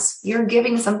discounts, you're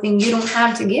giving something you don't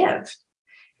have to give.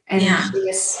 And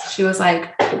she was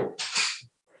like,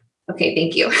 okay,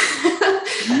 thank you.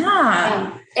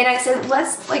 Yeah. And I said,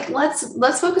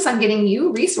 let's focus on getting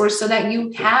you resources so that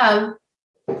you have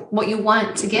what you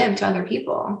want to give to other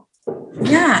people.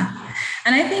 Yeah.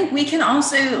 And I think we can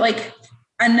also like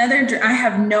I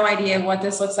have no idea what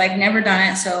this looks like. Never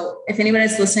done it. So if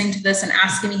anybody's listening to this and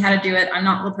asking me how to do it, I'm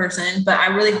not the person, but I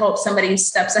really hope somebody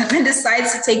steps up and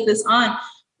decides to take this on.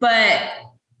 But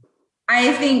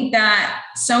I think that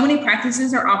so many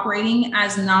practices are operating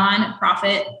as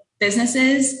non-profit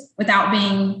businesses without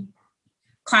being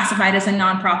classified as a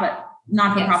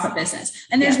not-for-profit business.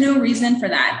 And there's no reason for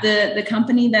that. The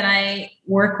company that I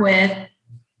worked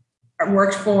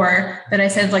for that I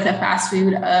said is like the fast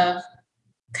food of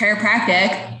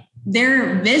chiropractic,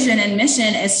 their vision and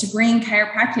mission is to bring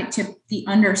chiropractic to the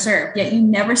underserved, yet you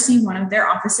never see one of their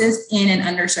offices in an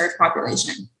underserved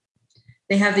population.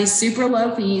 They have these super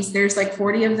low fees. There's like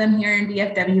 40 of them here in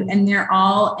DFW, and they're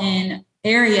all in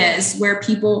areas where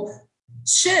people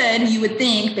should, you would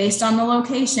think, based on the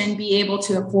location, be able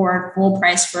to afford full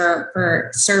price for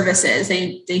services.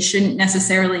 They shouldn't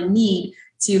necessarily need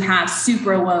to have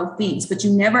super low fees, but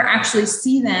you never actually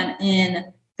see them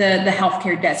in the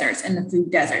healthcare deserts and the food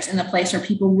deserts and the place where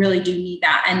people really do need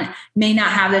that and may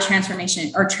not have the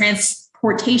transformation or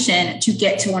transportation to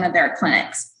get to one of their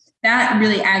clinics. That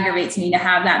really aggravates me to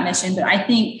have that mission. But I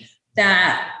think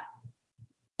that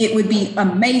it would be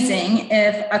amazing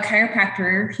if a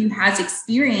chiropractor who has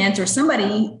experience or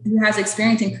somebody who has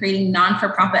experience in creating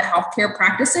non-for-profit healthcare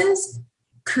practices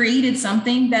created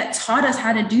something that taught us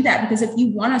how to do that. Because if you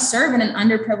want to serve in an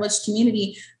underprivileged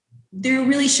community, there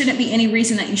really shouldn't be any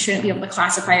reason that you shouldn't be able to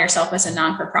classify yourself as a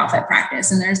non-for-profit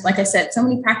practice. And there's, like I said, so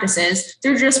many practices,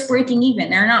 they're just breaking even.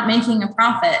 They're not making a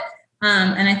profit.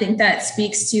 And I think that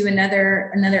speaks to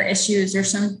another issue is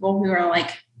there's some people who are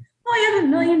like, oh, you have $1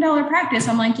 million practice.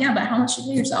 I'm like, yeah, but how much do you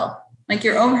pay yourself? Like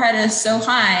your overhead is so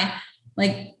high.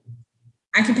 Like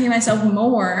I can pay myself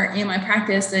more in my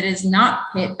practice that is not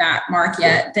hit that mark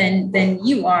yet than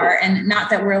you are. And not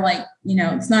that we're like,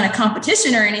 it's not a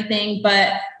competition or anything,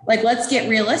 but like, let's get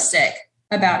realistic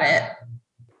about it.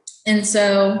 And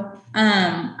so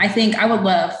I think I would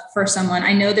love for someone,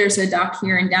 I know there's a doc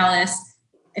here in Dallas.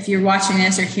 If you're watching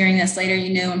this or hearing this later,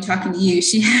 I'm talking to you.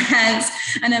 She has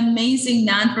an amazing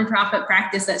non-for-profit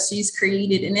practice that she's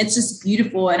created, and it's just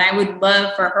beautiful. And I would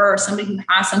love for her, somebody who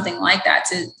has something like that,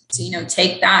 to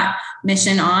take that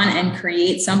mission on and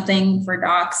create something for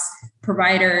docs,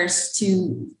 providers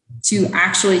to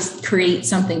actually create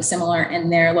something similar in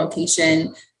their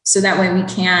location. So that way we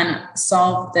can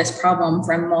solve this problem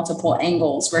from multiple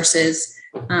angles versus,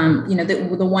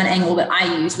 the one angle that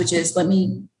I use, which is let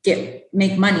me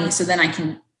make money so then I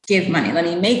can give money. Let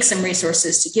me make some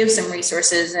resources to give some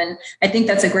resources. And I think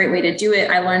that's a great way to do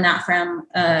it. I learned that from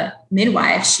a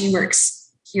midwife. She works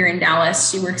here in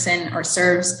Dallas. She works in or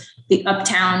serves the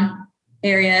uptown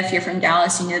area. If you're from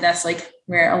Dallas, that's like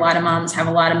where a lot of moms have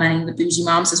a lot of money. The bougie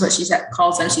moms is what she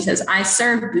calls them. She says, I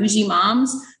serve bougie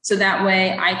moms so that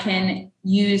way I can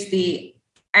use the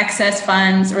excess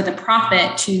funds or the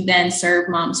profit to then serve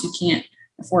moms who can't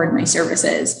afford my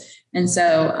services. And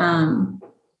so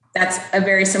that's a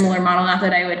very similar model. Not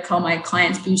that I would call my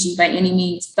clients bougie by any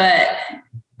means, but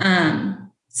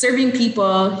serving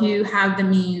people who have the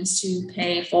means to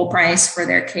pay full price for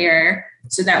their care.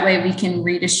 So that way we can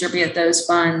redistribute those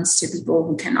funds to people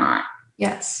who cannot.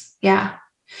 Yes. Yeah.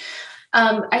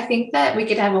 I think that we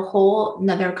could have a whole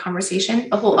other conversation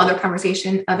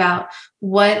about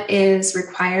what is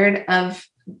required of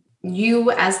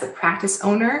you as the practice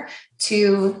owner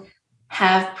to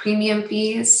have premium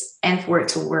fees and for it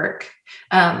to work.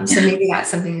 So maybe that's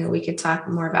something that we could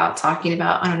talking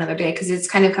about on another day, because it's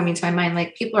kind of coming to my mind.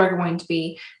 Like people are going to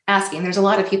be asking, there's a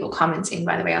lot of people commenting,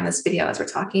 by the way, on this video as we're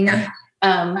talking.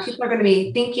 People are going to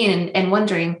be thinking and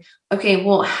wondering, okay,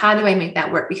 well, how do I make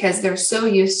that work? Because they're so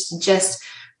used to just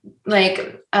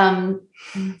like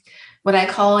what I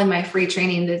call in my free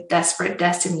training, the desperate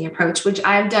destiny approach, which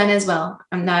I've done as well.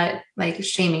 I'm not like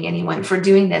shaming anyone for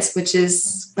doing this, which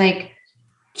is like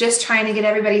just trying to get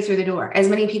everybody through the door, as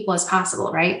many people as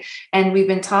possible, right? And we've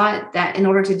been taught that in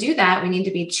order to do that, we need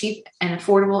to be cheap and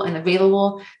affordable and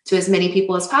available to as many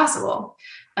people as possible.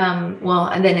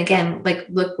 And then again, like,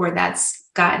 look where that's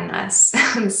gotten us.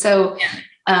 So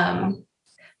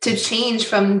to change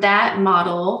from that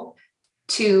model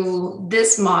to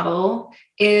this model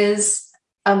it's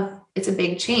a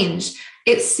big change.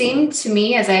 It seemed to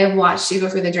me, as I have watched you go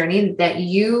through the journey, that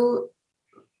you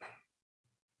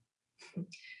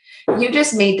You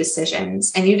just made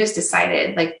decisions and you just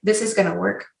decided like, this is going to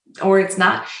work or it's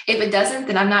not. If it doesn't,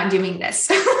 then I'm not doing this.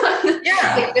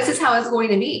 Yeah. Like, this is how it's going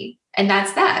to be. And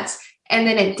that's that. And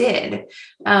then it did.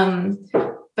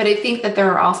 But I think that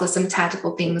there are also some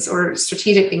tactical things or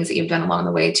strategic things that you've done along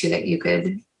the way too, that you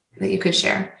could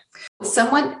share.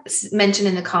 Someone mentioned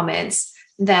in the comments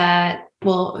that,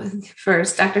 well,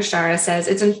 first, Dr. Shara says,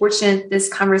 it's unfortunate this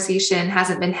conversation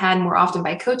hasn't been had more often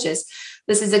by coaches.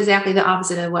 This is exactly the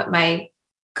opposite of what my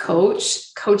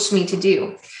coach coached me to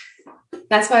do.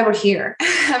 That's why we're here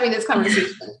having this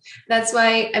conversation. That's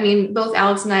why, I mean, both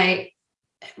Alex and I,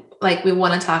 like, we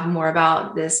want to talk more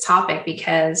about this topic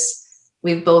because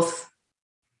we've both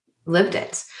lived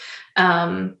it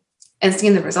and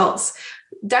seen the results.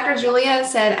 Dr. Julia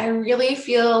said, I really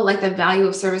feel like the value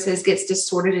of services gets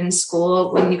distorted in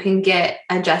school when you can get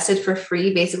adjusted for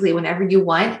free, basically whenever you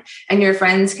want, and your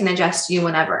friends can adjust you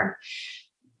whenever.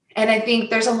 And I think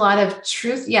there's a lot of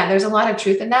truth. Yeah, there's a lot of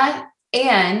truth in that.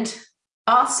 And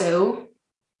also,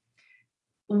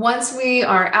 once we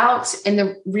are out in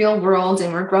the real world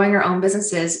and we're growing our own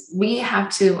businesses, we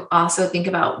have to also think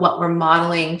about what we're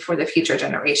modeling for the future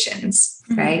generations,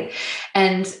 right?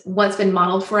 And what's been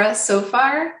modeled for us so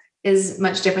far is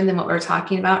much different than what we're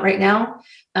talking about right now.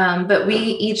 But we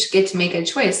each get to make a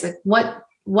choice. Like,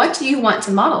 what do you want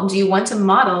to model? Do you want to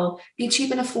model be cheap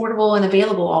and affordable and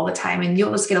available all the time? And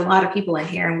you'll just get a lot of people in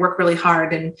here and work really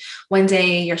hard. And one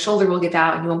day your shoulder will give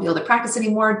out and you won't be able to practice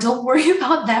anymore. Don't worry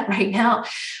about that right now.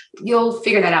 You'll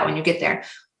figure that out when you get there.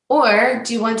 Or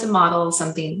do you want to model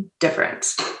something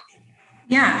different?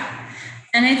 Yeah.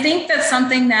 And I think that's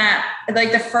something that,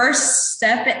 like, the first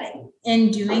step in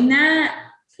doing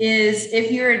that is,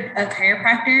 if you're a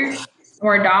chiropractor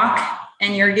or a doc,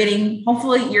 and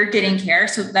hopefully you're getting care.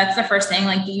 So that's the first thing.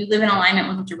 Like, do you live in alignment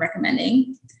with what you're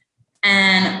recommending?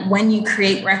 And when you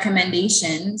create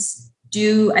recommendations,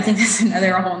 I think that's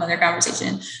a whole nother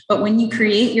conversation. But when you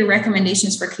create your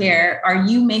recommendations for care, are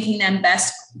you making them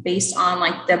best based on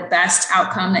like the best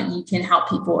outcome that you can help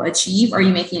people achieve? Or are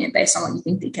you making it based on what you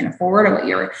think they can afford, or what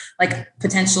you're like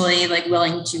potentially like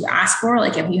willing to ask for?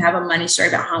 Like, if you have a money story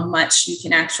about how much you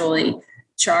can actually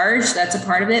charge, that's a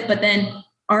part of it. But then,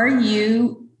 are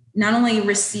you not only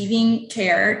receiving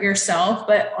care yourself,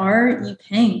 but are you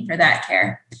paying for that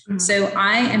care? Mm-hmm. So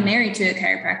I am married to a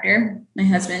chiropractor, my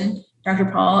husband, Dr.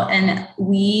 Paul, and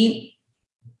we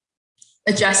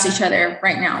adjust each other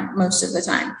right now most of the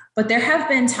time. But there have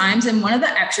been times, and one of the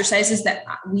exercises that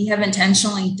we have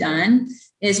intentionally done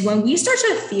is when we start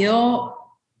to feel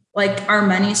like our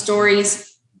money stories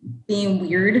being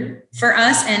weird for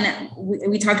us. And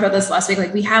we talked about this last week.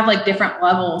 Like, we have like different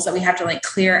levels that we have to like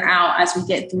clear out as we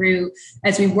get through,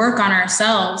 as we work on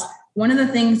ourselves. One of the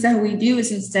things that we do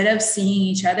is, instead of seeing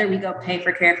each other, we go pay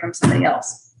for care from somebody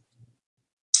else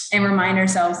and remind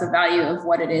ourselves the value of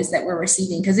what it is that we're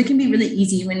receiving. Cause it can be really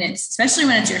easy especially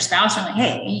when it's your spouse. You're like,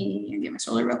 hey, you give my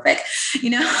shoulder real quick,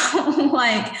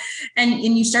 like, and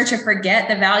you start to forget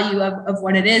the value of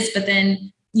what it is. But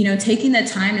then, taking the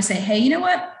time to say, hey, you know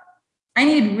what? I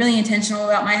need to be really intentional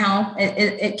about my health.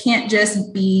 It can't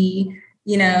just be,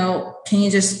 can you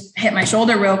just hit my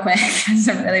shoulder real quick? It's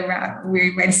a really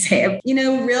weird way to say it.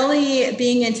 Really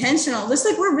being intentional, just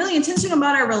like we're really intentional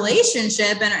about our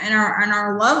relationship and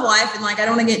our love life. And like, I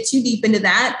don't want to get too deep into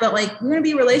that, but like, we're going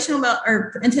to be intentional about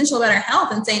our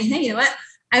health and saying, hey, you know what?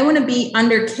 I want to be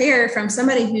under care from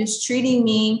somebody who's treating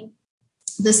me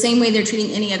the same way they're treating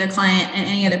any other client and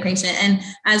any other patient. And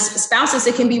as spouses,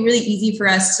 it can be really easy for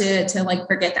us to like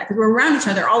forget that, because we're around each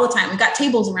other all the time. We've got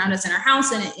tables around us in our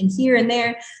house and here and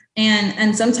there.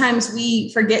 And sometimes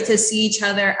we forget to see each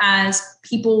other as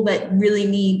people that really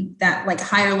need that like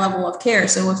higher level of care.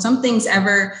 So if something's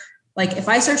ever, like, if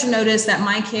I start to notice that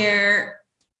my care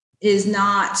is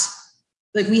not,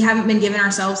 like, we haven't been given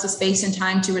ourselves the space and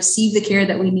time to receive the care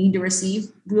that we need to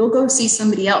receive, we'll go see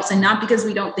somebody else. And not because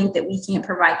we don't think that we can't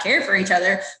provide care for each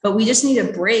other, but we just need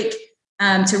a break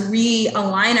to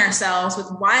realign ourselves with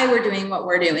why we're doing what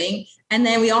we're doing. And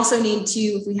then we also need to,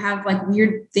 if we have like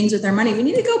weird things with our money, we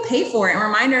need to go pay for it and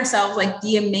remind ourselves like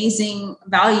the amazing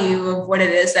value of what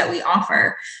it is that we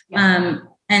offer. Yeah.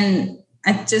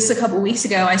 Just a couple of weeks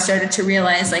ago, I started to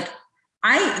realize, like,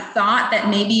 I thought that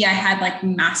maybe I had like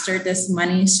mastered this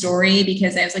money story,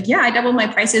 because I was like, yeah, I doubled my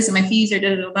prices and my fees are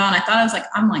da, da, da, da. And I thought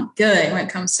I'm like good when it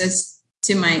comes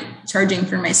to my charging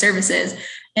for my services.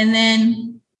 And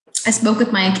then I spoke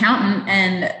with my accountant,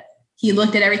 and he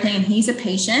looked at everything, and he's a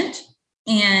patient,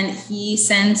 and he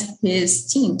sends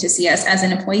his team to see us as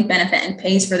an employee benefit and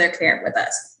pays for their care with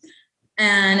us.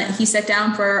 And he sat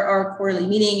down for our quarterly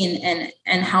meeting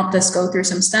and helped us go through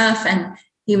some stuff. And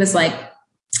he was like,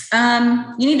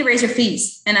 you need to raise your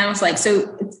fees. And I was like,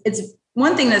 so it's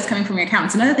one thing that's coming from your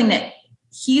accountants, another thing that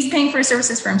he's paying for his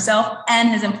services for himself and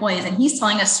his employees, and he's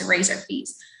telling us to raise our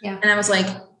fees. Yeah. And I was like,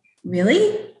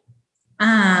 really?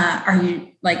 Are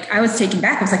you like, I was taken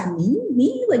back. I was like,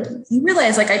 me? Like, you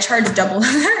realize like I charge double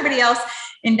everybody else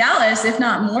in Dallas, if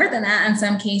not more than that in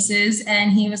some cases.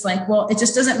 And he was like, well, it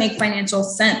just doesn't make financial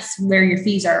sense where your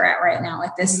fees are at right now.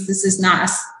 Like this is not,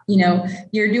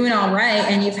 you're doing all right.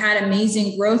 And you've had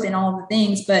amazing growth in all of the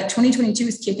things, but 2022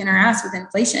 is kicking our ass with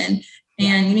inflation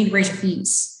and you need to raise your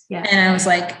fees. Yeah. And I was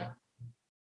like,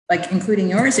 including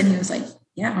yours. And he was like,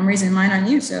 yeah, I'm raising mine on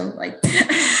you. So like,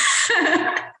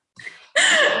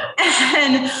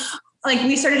 and like,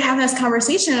 we started having this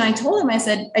conversation and I told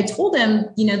him,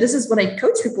 this is what I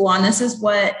coach people on. This is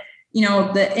what,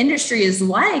 the industry is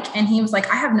like. And he was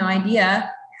like, I have no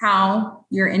idea how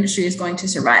your industry is going to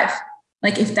survive.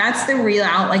 Like, if that's the real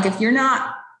out, like, if you're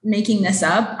not making this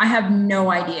up, I have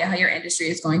no idea how your industry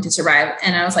is going to survive.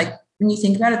 And I was like, when you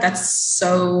think about it, that's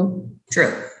so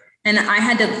true. And I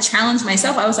had to challenge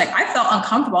myself. I was like, I felt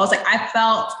uncomfortable. I was like, I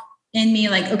felt in me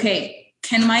like, okay,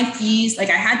 can my fees, like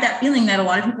I had that feeling that a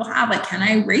lot of people have, like, can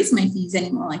I raise my fees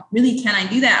anymore? Like, really, can I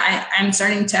do that? I'm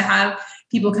starting to have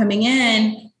people coming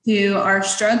in who are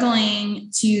struggling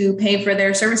to pay for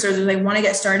their services or they want to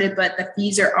get started, but the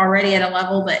fees are already at a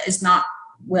level that is not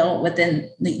well within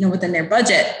their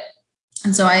budget.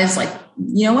 And so I was like,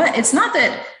 you know what? It's not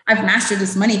that I've mastered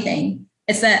this money thing.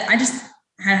 It's that I just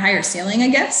had a higher ceiling, I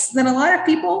guess, than a lot of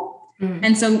people.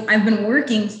 And so I've been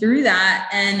working through that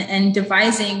and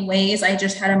devising ways. I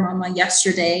just had a mama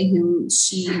yesterday who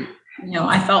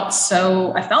I felt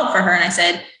for her. And I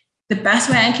said, the best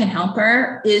way I can help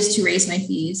her is to raise my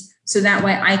fees. So that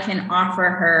way I can offer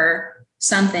her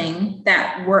something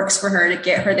that works for her to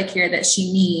get her the care that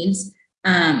she needs.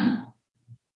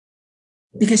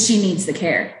 Because she needs the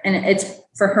care and it's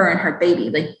for her and her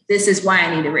baby. Like, this is why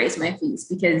I need to raise my fees,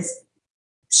 because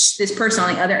this person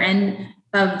on the other end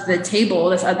of the table,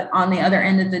 that's on the other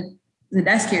end of the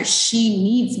desk here, she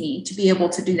needs me to be able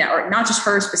to do that. Or not just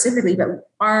her specifically, but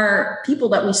our people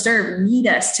that we serve need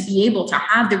us to be able to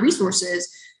have the resources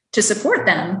to support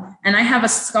them. And I have a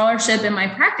scholarship in my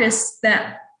practice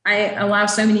that I allow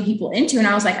so many people into. And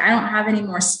I was like, I don't have any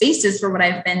more spaces for what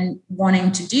I've been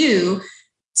wanting to do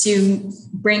to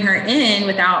bring her in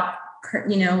without,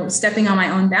 stepping on my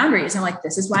own boundaries. I'm like,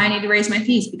 this is why I need to raise my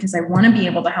fees, because I want to be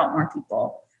able to help more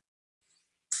people.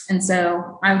 And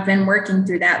so I've been working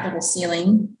through that little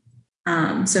ceiling.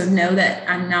 So know that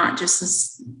I'm not just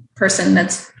this person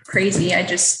that's crazy. I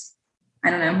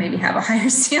don't know, maybe have a higher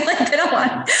ceiling. I don't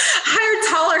want higher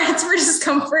tolerance for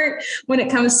discomfort when it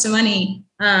comes to money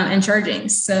and charging.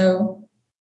 So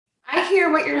I hear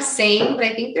what you're saying, but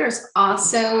I think there's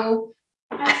also,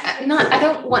 I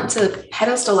don't want to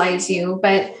pedestalize you,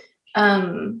 but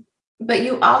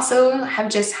you also have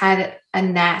just had a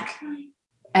knack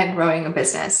at growing a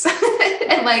business.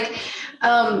 And like,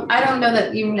 I don't know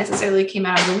that you necessarily came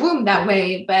out of the womb that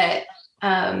way, but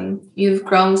you've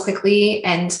grown quickly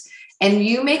and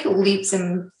you make leaps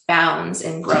and bounds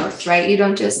in growth, right? You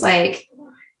don't just like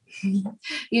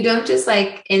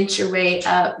inch your way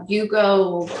up. You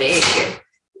go big.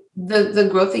 The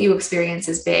growth that you experience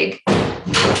is big,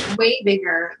 way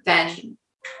bigger than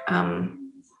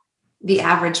the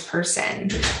average person.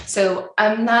 So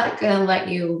I'm not going to let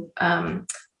you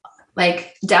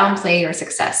downplay your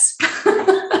success.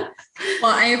 Well,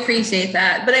 I appreciate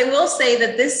that. But I will say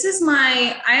that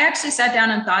I actually sat down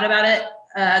and thought about it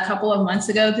a couple of months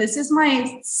ago. This is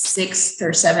my 6th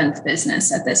or 7th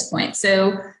business at this point.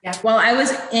 So yeah. While I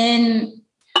was in,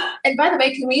 and by the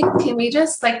way, can we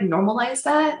just like normalize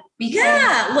that? Because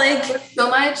there's so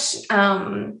much,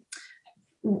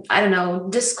 I don't know,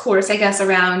 discourse, I guess,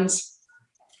 around,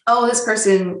 oh, this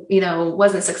person,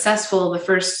 wasn't successful the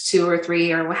first 2 or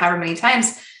 3 or however many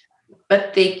times,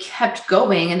 but they kept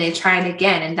going and they tried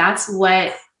again. And that's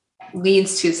what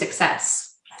leads to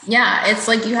success. Yeah. It's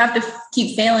like, you have to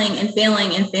keep failing and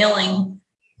failing and failing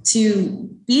to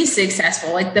be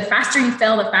successful. Like, the faster you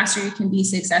fail, the faster you can be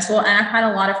successful. And I've had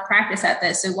a lot of practice at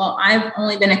this. So while I've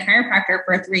only been a chiropractor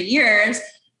for 3 years,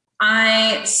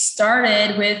 I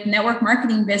started with network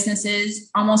marketing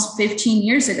businesses almost 15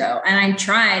 years ago. And I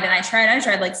tried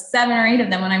like 7 or 8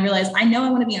 of them when I realized I know I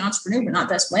want to be an entrepreneur, but not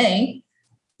this way.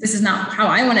 This is not how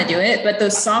I want to do it. But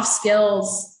those soft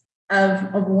skills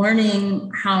of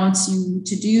learning how to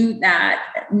do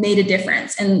that made a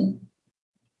difference. And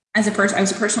as a person, I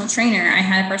was a personal trainer. I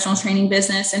had a personal training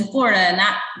business in Florida, and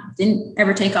that didn't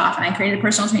ever take off. And I created a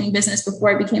personal training business before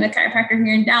I became a chiropractor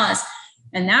here in Dallas.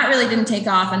 And that really didn't take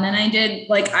off. And then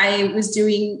I was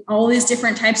doing all these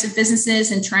different types of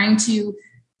businesses and trying to,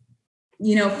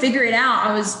 figure it out.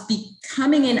 I was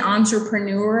becoming an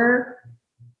entrepreneur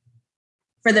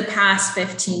for the past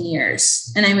 15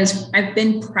 years. And I've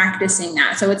been practicing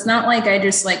that. So it's not like I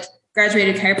just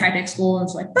graduated chiropractic school and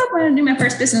was like, oh, I'm going to do my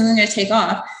first business and I'm going to take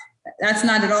off. That's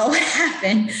not at all what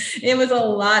happened. It was a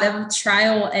lot of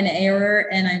trial and error,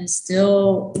 and I'm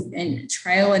still in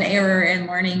trial and error and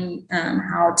learning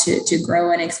how to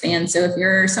grow and expand. So if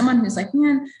you're someone who's like,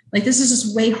 man, this is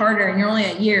just way harder and you're only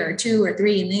a year or 2 or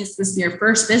 3 and this is your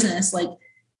first business,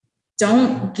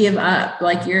 don't give up.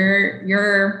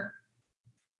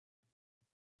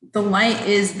 The light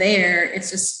is there.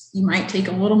 It's just, you might take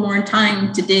a little more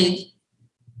time to dig.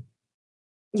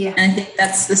 Yeah. And I think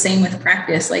that's the same with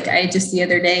practice. I just the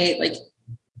other day,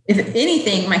 if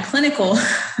anything, my clinical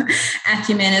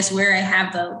acumen is where I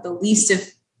have the least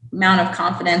amount of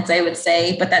confidence, I would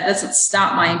say, but that doesn't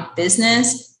stop my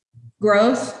business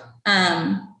growth.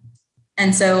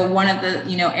 And so one of the,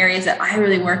 areas that I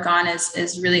really work on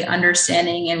is really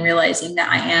understanding and realizing that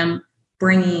I am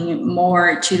bringing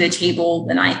more to the table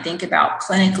than I think about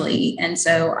clinically. And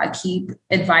so I keep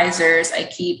advisors, I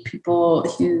keep people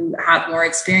who have more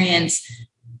experience,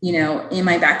 in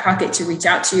my back pocket to reach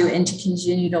out to and to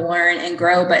continue to learn and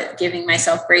grow, but giving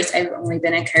myself grace. I've only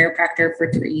been a chiropractor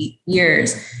for 3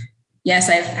 years. Yes,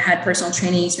 I've had personal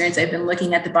training experience. I've been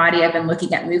looking at the body. I've been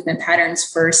looking at movement patterns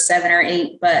for 7 or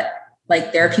 8, but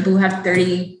there are people who have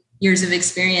 30 years of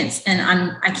experience, and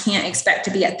I can't expect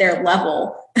to be at their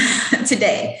level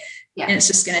today. Yeah. And it's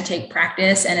just going to take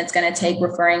practice, and it's going to take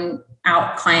referring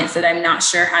out clients that I'm not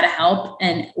sure how to help,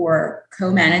 or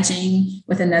co-managing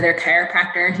with another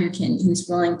chiropractor who's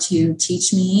willing to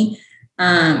teach me,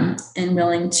 and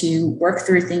willing to work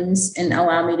through things and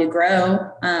allow me to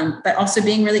grow. But also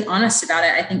being really honest about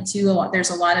it. I think too,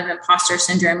 there's a lot of imposter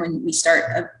syndrome when we start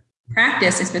a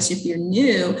practice, especially if you're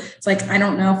new. It's I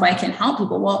don't know if I can help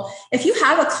people. Well, if you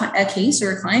have a case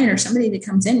or a client or somebody that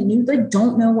comes in and you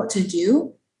don't know what to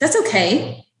do, that's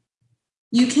okay.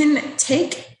 You can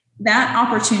take that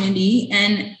opportunity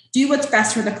and do what's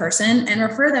best for the person and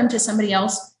refer them to somebody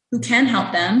else who can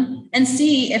help them, and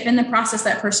see if in the process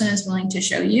that person is willing to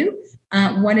show you how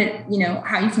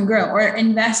you can grow, or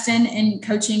invest in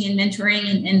coaching and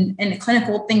mentoring and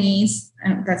clinical thingies.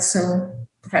 That's so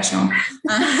professional.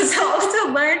 So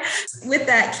to learn with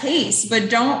that case,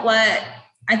 but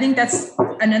I think that's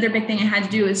another big thing I had to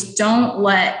do is don't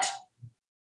let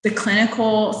the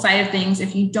clinical side of things,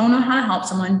 if you don't know how to help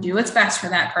someone, do what's best for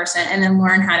that person and then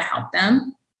learn how to help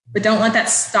them. But don't let that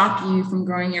stop you from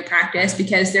growing your practice,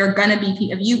 because there are going to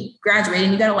be, if you graduate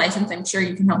and you got a license, I'm sure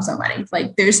you can help somebody.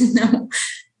 There's no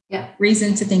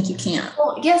reason to think you can't.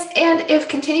 Well, yes. And if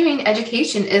continuing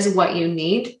education is what you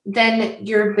need, then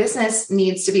your business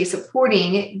needs to be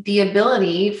supporting the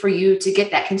ability for you to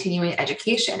get that continuing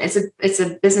education. It's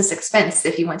a business expense,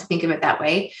 if you want to think of it that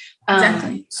way.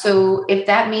 Exactly. So if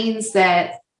that means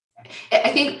that, I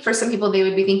think for some people, they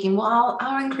would be thinking, well,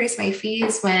 I'll increase my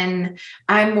fees when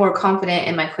I'm more confident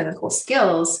in my clinical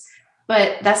skills,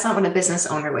 but that's not what a business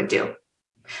owner would do.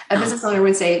 A business owner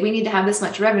would say, we need to have this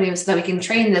much revenue so that we can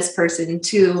train this person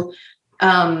to,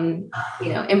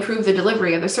 improve the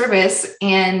delivery of the service.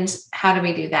 And how do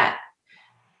we do that?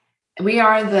 We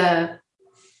are the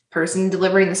person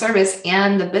delivering the service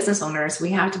and the business owners. We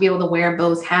have to be able to wear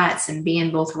both hats and be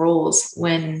in both roles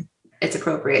when it's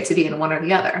appropriate to be in one or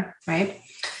the other, right?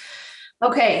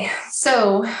 Okay.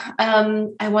 So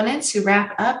I wanted to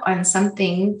wrap up on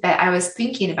something that I was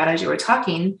thinking about as you were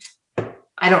talking.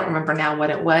 I don't remember now what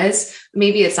it was.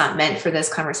 Maybe it's not meant for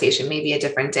this conversation, maybe a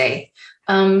different day.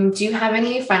 Do you have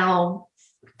any final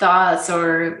thoughts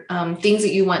or things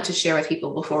that you want to share with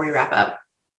people before we wrap up?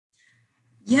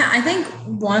 Yeah, I think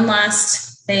one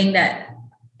last thing that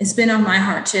has been on my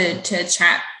heart to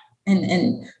chat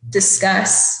and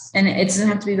discuss, and it doesn't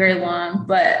have to be very long,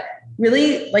 but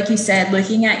really, like you said,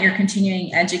 looking at your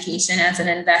continuing education as an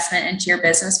investment into your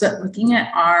business, but looking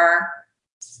at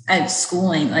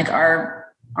schooling,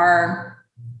 our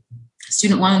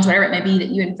student loans, whatever it may be that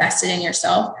you invested in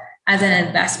yourself, as an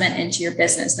investment into your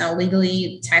business. Now,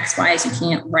 legally, tax-wise, you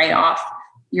can't write off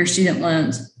your student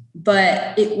loans,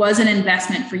 but it was an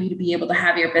investment for you to be able to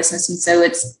have your business. And so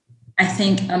it's, I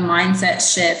think, a mindset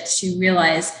shift to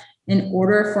realize, in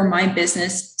order for my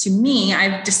business, to me,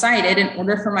 I've decided in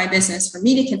order for my business, for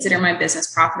me to consider my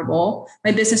business profitable,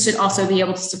 my business should also be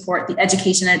able to support the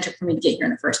education that it took for me to get here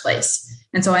in the first place.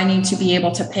 And so I need to be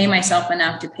able to pay myself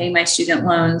enough to pay my student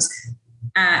loans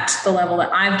at the level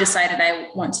that I've decided I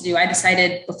want to do. I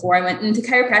decided before I went into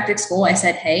chiropractic school, I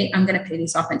said, hey, I'm going to pay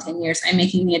these off in 10 years. I'm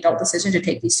making the adult decision to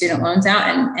take these student loans out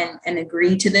and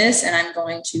agree to this. And I'm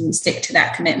going to stick to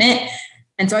that commitment.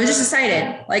 And so I just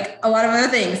decided, like a lot of other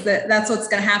things, that's what's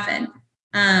going to happen.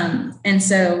 And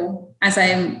so as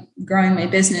I'm growing my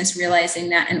business, realizing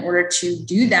that in order to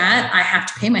do that, I have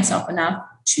to pay myself enough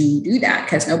to do that,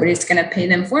 because nobody's going to pay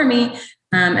them for me.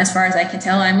 As far as I can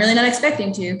tell, I'm really not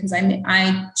expecting to, because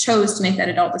I chose to make that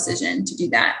adult decision to do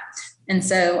that. And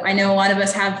so I know a lot of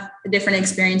us have different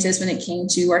experiences when it came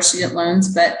to our student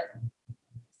loans, but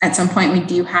at some point we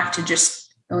do have to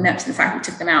just own up to the fact we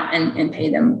took them out and pay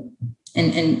them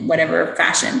in whatever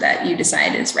fashion that you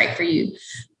decide is right for you.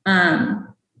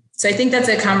 So I think that's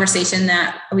a conversation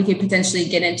that we could potentially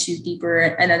get into deeper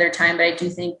another time. But I do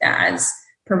think that as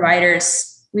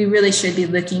providers, we really should be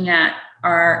looking at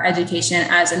our education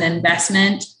as an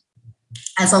investment,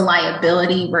 as a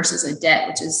liability versus a debt,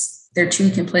 which is, they're two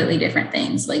completely different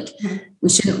things. Like we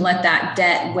shouldn't let that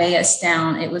debt weigh us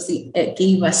down. It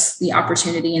gave us the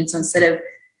opportunity. And so instead of,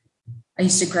 I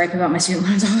used to gripe about my student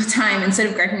loans all the time. Instead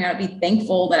of griping, I would be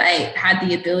thankful that I had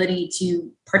the ability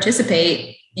to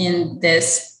participate in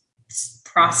this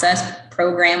process,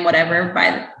 program, whatever,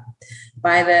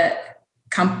 by the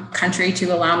country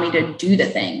to allow me to do the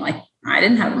thing. Like I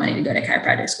didn't have the money to go to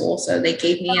chiropractic school, so they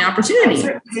gave me an opportunity.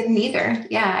 I didn't either.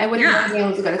 Yeah, I wouldn't have been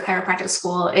able to go to chiropractic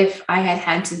school if I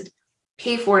had to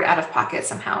pay for it out of pocket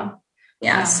somehow.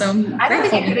 Yeah, so I don't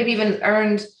think I could have even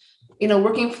earned,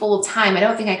 working full time. I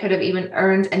don't think I could have even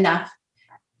earned enough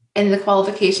in the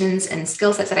qualifications and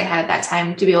skill sets that I had at that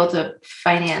time to be able to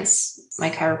finance my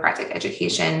chiropractic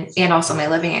education and also my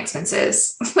living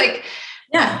expenses.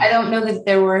 I don't know that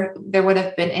there would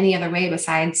have been any other way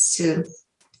besides to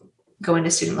go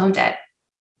into student loan debt.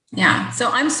 Yeah.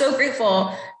 So I'm so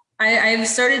grateful. I've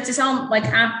started to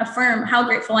affirm how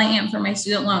grateful I am for my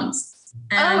student loans.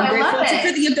 And I'm grateful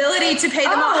for the ability to pay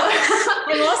them off.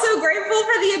 I'm also grateful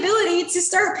for the ability to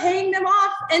start paying them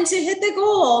off and to hit the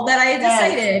goal that I had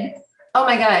decided. Oh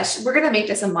my gosh, we're going to make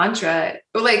this a mantra.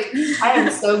 I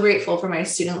am so grateful for my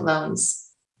student loans.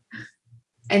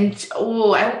 And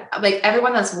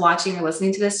everyone that's watching or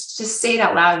listening to this, just say it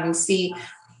out loud and see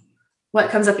what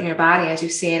comes up in your body as you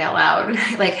say it out loud.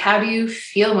 How do you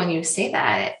feel when you say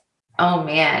that? Oh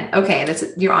man. Okay.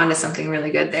 You're onto something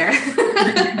really good there.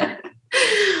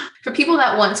 For people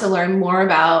that want to learn more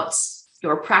about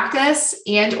your practice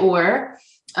and or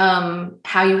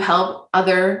how you help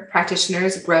other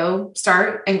practitioners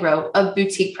start and grow a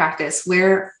boutique practice,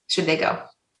 where should they go?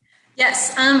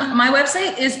 Yes. My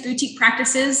website is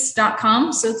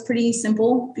boutiquepractices.com. So it's pretty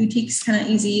simple. Boutique's kind of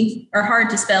easy or hard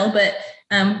to spell, but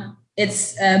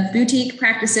it's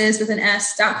boutiquepractices with an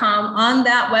S.com. On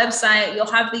that website,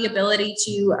 you'll have the ability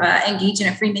to engage in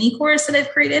a free mini course that I've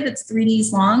created. It's 3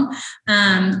 days long,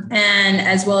 and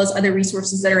as well as other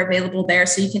resources that are available there.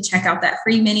 So you can check out that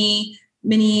free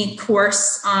mini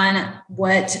course on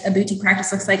what a boutique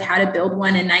practice looks like, how to build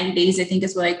one in 90 days, I think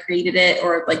is what I created it,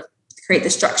 or create the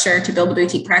structure to build a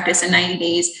boutique practice in 90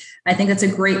 days. I think that's a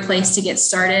great place to get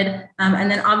started. And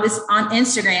then obviously on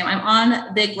Instagram, I'm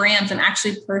on the grams. I'm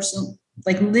actually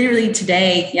literally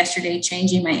yesterday,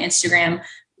 changing my Instagram.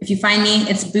 If you find me,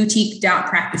 it's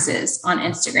boutique.practices on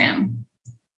Instagram.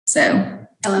 So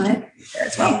I love it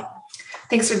as well.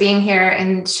 Thanks for being here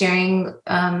and sharing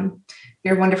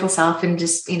your wonderful self and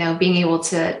just, being able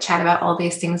to chat about all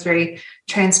these things very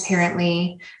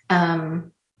transparently.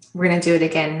 We're going to do it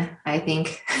again, I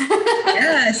think.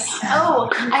 Yes.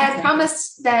 I had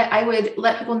promised that I would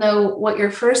let people know what your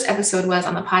first episode was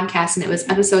on the podcast, and it was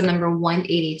episode number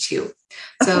 182.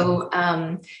 So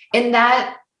in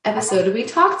that episode, we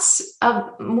talked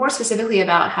more specifically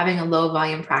about having a low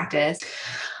volume practice.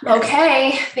 Yes.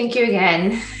 Okay. Thank you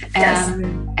again. Yes.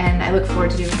 And I look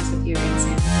forward to doing this with you again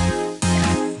soon.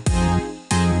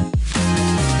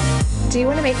 Do you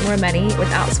want to make more money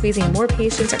without squeezing more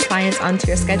patients or clients onto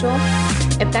your schedule?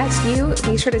 If that's you,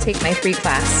 be sure to take my free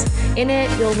class. In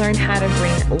it, you'll learn how to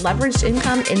bring leveraged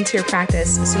income into your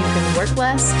practice so you can work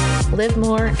less, live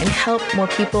more, and help more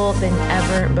people than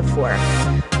ever before.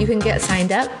 You can get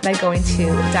signed up by going to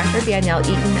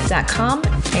drdanielleeaton.com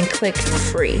and click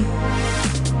free.